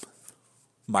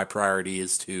 My priority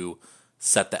is to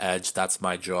set the edge. That's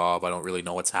my job. I don't really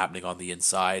know what's happening on the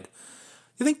inside."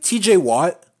 You think TJ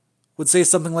Watt would say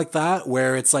something like that,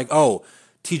 where it's "Oh,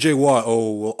 TJ Watt,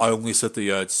 well, I only set the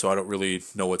edge, so I don't really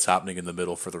know what's happening in the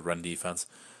middle for the run defense."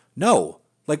 No.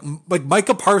 Like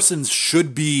Micah Parsons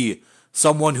should be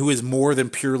someone who is more than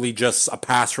purely just a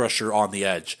pass rusher on the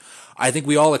edge. I think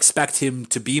we all expect him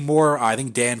to be more. I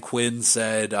think Dan Quinn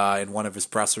said in one of his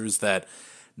pressers that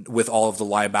with all of the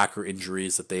linebacker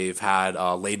injuries that they've had,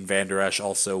 Leighton Vander Esch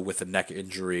also with a neck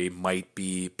injury might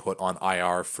be put on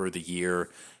IR for the year.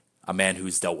 A man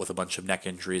who's dealt with a bunch of neck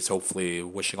injuries, hopefully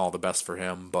wishing all the best for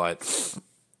him. But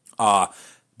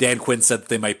Dan Quinn said that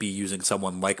they might be using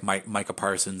someone like Micah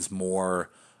Parsons more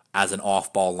as an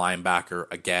off-ball linebacker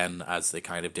again, as they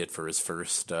kind of did for his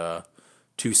first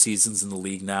 2 seasons in the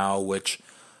league now, which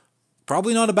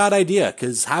probably not a bad idea,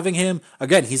 because having him,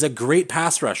 again, he's a great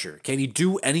pass rusher. Can he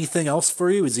do anything else for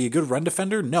you? Is he a good run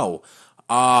defender? No.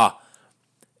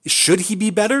 Should he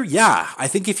be better? Yeah. I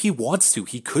think if he wants to,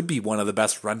 he could be one of the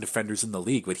best run defenders in the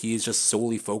league, but he is just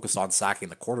solely focused on sacking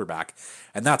the quarterback,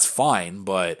 and that's fine,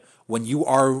 but when you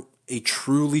are a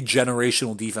truly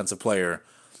generational defensive player,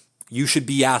 you should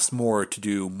be asked more to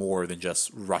do more than just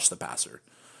rush the passer.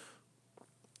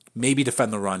 Maybe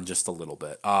defend the run just a little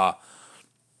bit.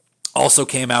 Also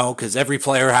came out, because every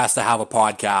player has to have a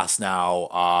podcast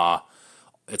now.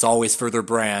 It's always for their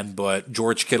brand, but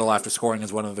George Kittle, after scoring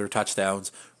as one of their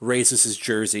touchdowns, raises his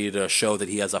jersey to show that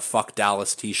he has a "Fuck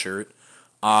Dallas" t-shirt.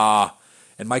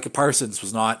 And Micah Parsons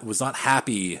was not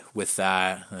happy with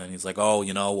that. And he's like, "Oh,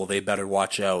 well, they better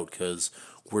watch out, because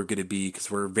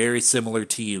we're very similar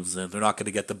teams, and they're not going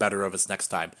to get the better of us next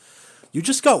time." You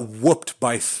just got whooped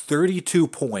by 32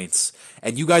 points,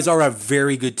 and you guys are a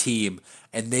very good team,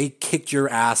 and they kicked your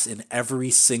ass in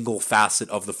every single facet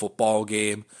of the football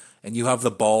game, and you have the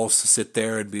balls to sit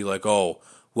there and be like, "Oh,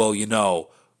 well,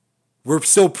 we're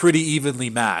still pretty evenly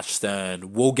matched,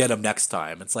 and we'll get them next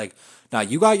time." It's like, nah,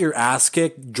 you got your ass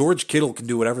kicked. George Kittle can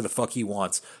do whatever the fuck he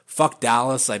wants. Fuck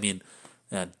Dallas. I mean,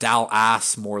 Dal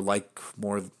ass more than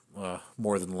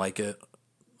like it.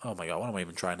 Oh my god, what am I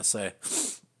even trying to say?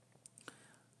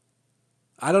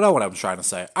 I don't know what I'm trying to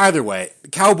say. Either way, the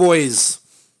Cowboys,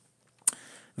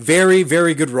 very,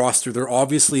 very good roster. They're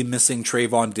obviously missing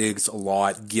Trayvon Diggs a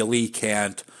lot. Gilly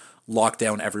can't lock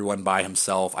down everyone by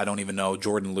himself. I don't even know.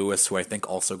 Jordan Lewis, who I think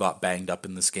also got banged up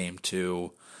in this game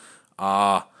too.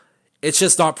 It's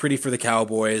just not pretty for the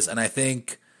Cowboys, and I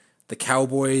think the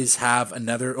Cowboys have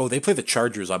they play the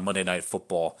Chargers on Monday Night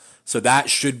Football, so that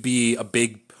should be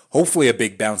hopefully a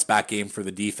big bounce back game for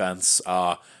the defense,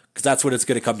 because that's what it's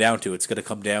going to come down to. It's going to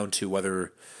come down to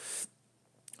whether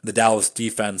the Dallas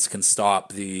defense can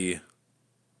stop the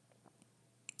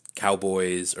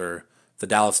Cowboys, or the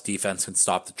Dallas defense can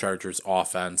stop the Chargers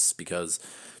offense, because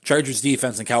Chargers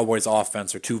defense and Cowboys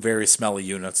offense are two very smelly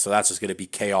units, so that's just going to be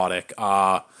chaotic.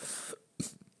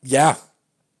 Yeah,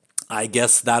 I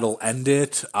guess that'll end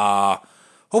it.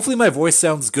 Hopefully my voice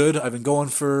sounds good. I've been going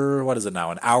for, what is it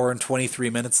now, an hour and 23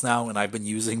 minutes now, and I've been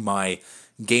using my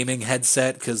gaming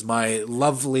headset, because my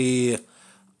lovely,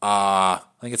 I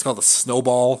think it's called a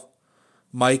Snowball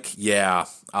mic. Yeah,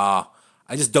 I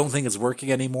just don't think it's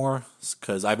working anymore,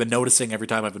 because I've been noticing every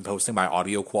time I've been posting, my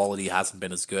audio quality hasn't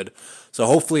been as good. So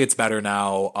hopefully it's better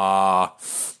now.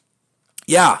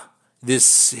 Yeah,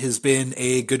 this has been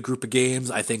a good group of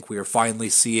games. I think we are finally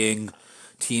seeing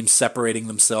teams separating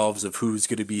themselves of who's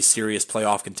going to be serious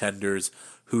playoff contenders,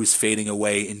 who's fading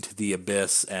away into the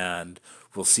abyss, and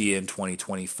we'll see in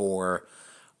 2024.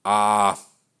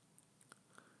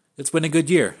 It's been a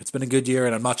good year. It's been a good year,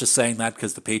 and I'm not just saying that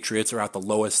because the Patriots are at the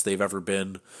lowest they've ever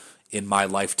been in my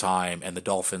lifetime, and the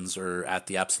Dolphins are at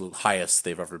the absolute highest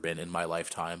they've ever been in my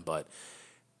lifetime, but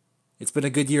it's been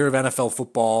a good year of NFL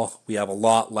football. We have a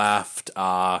lot left.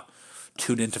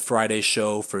 Tune into Friday's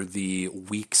show for the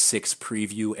Week 6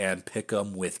 preview and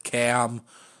pick'em with Cam.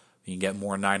 You can get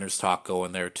more Niners talk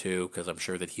going there too, because I'm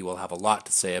sure that he will have a lot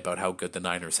to say about how good the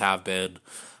Niners have been.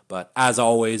 But as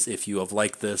always, if you have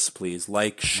liked this, please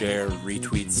like, share,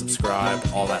 retweet, subscribe,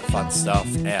 all that fun stuff.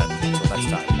 And until next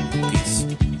time, peace.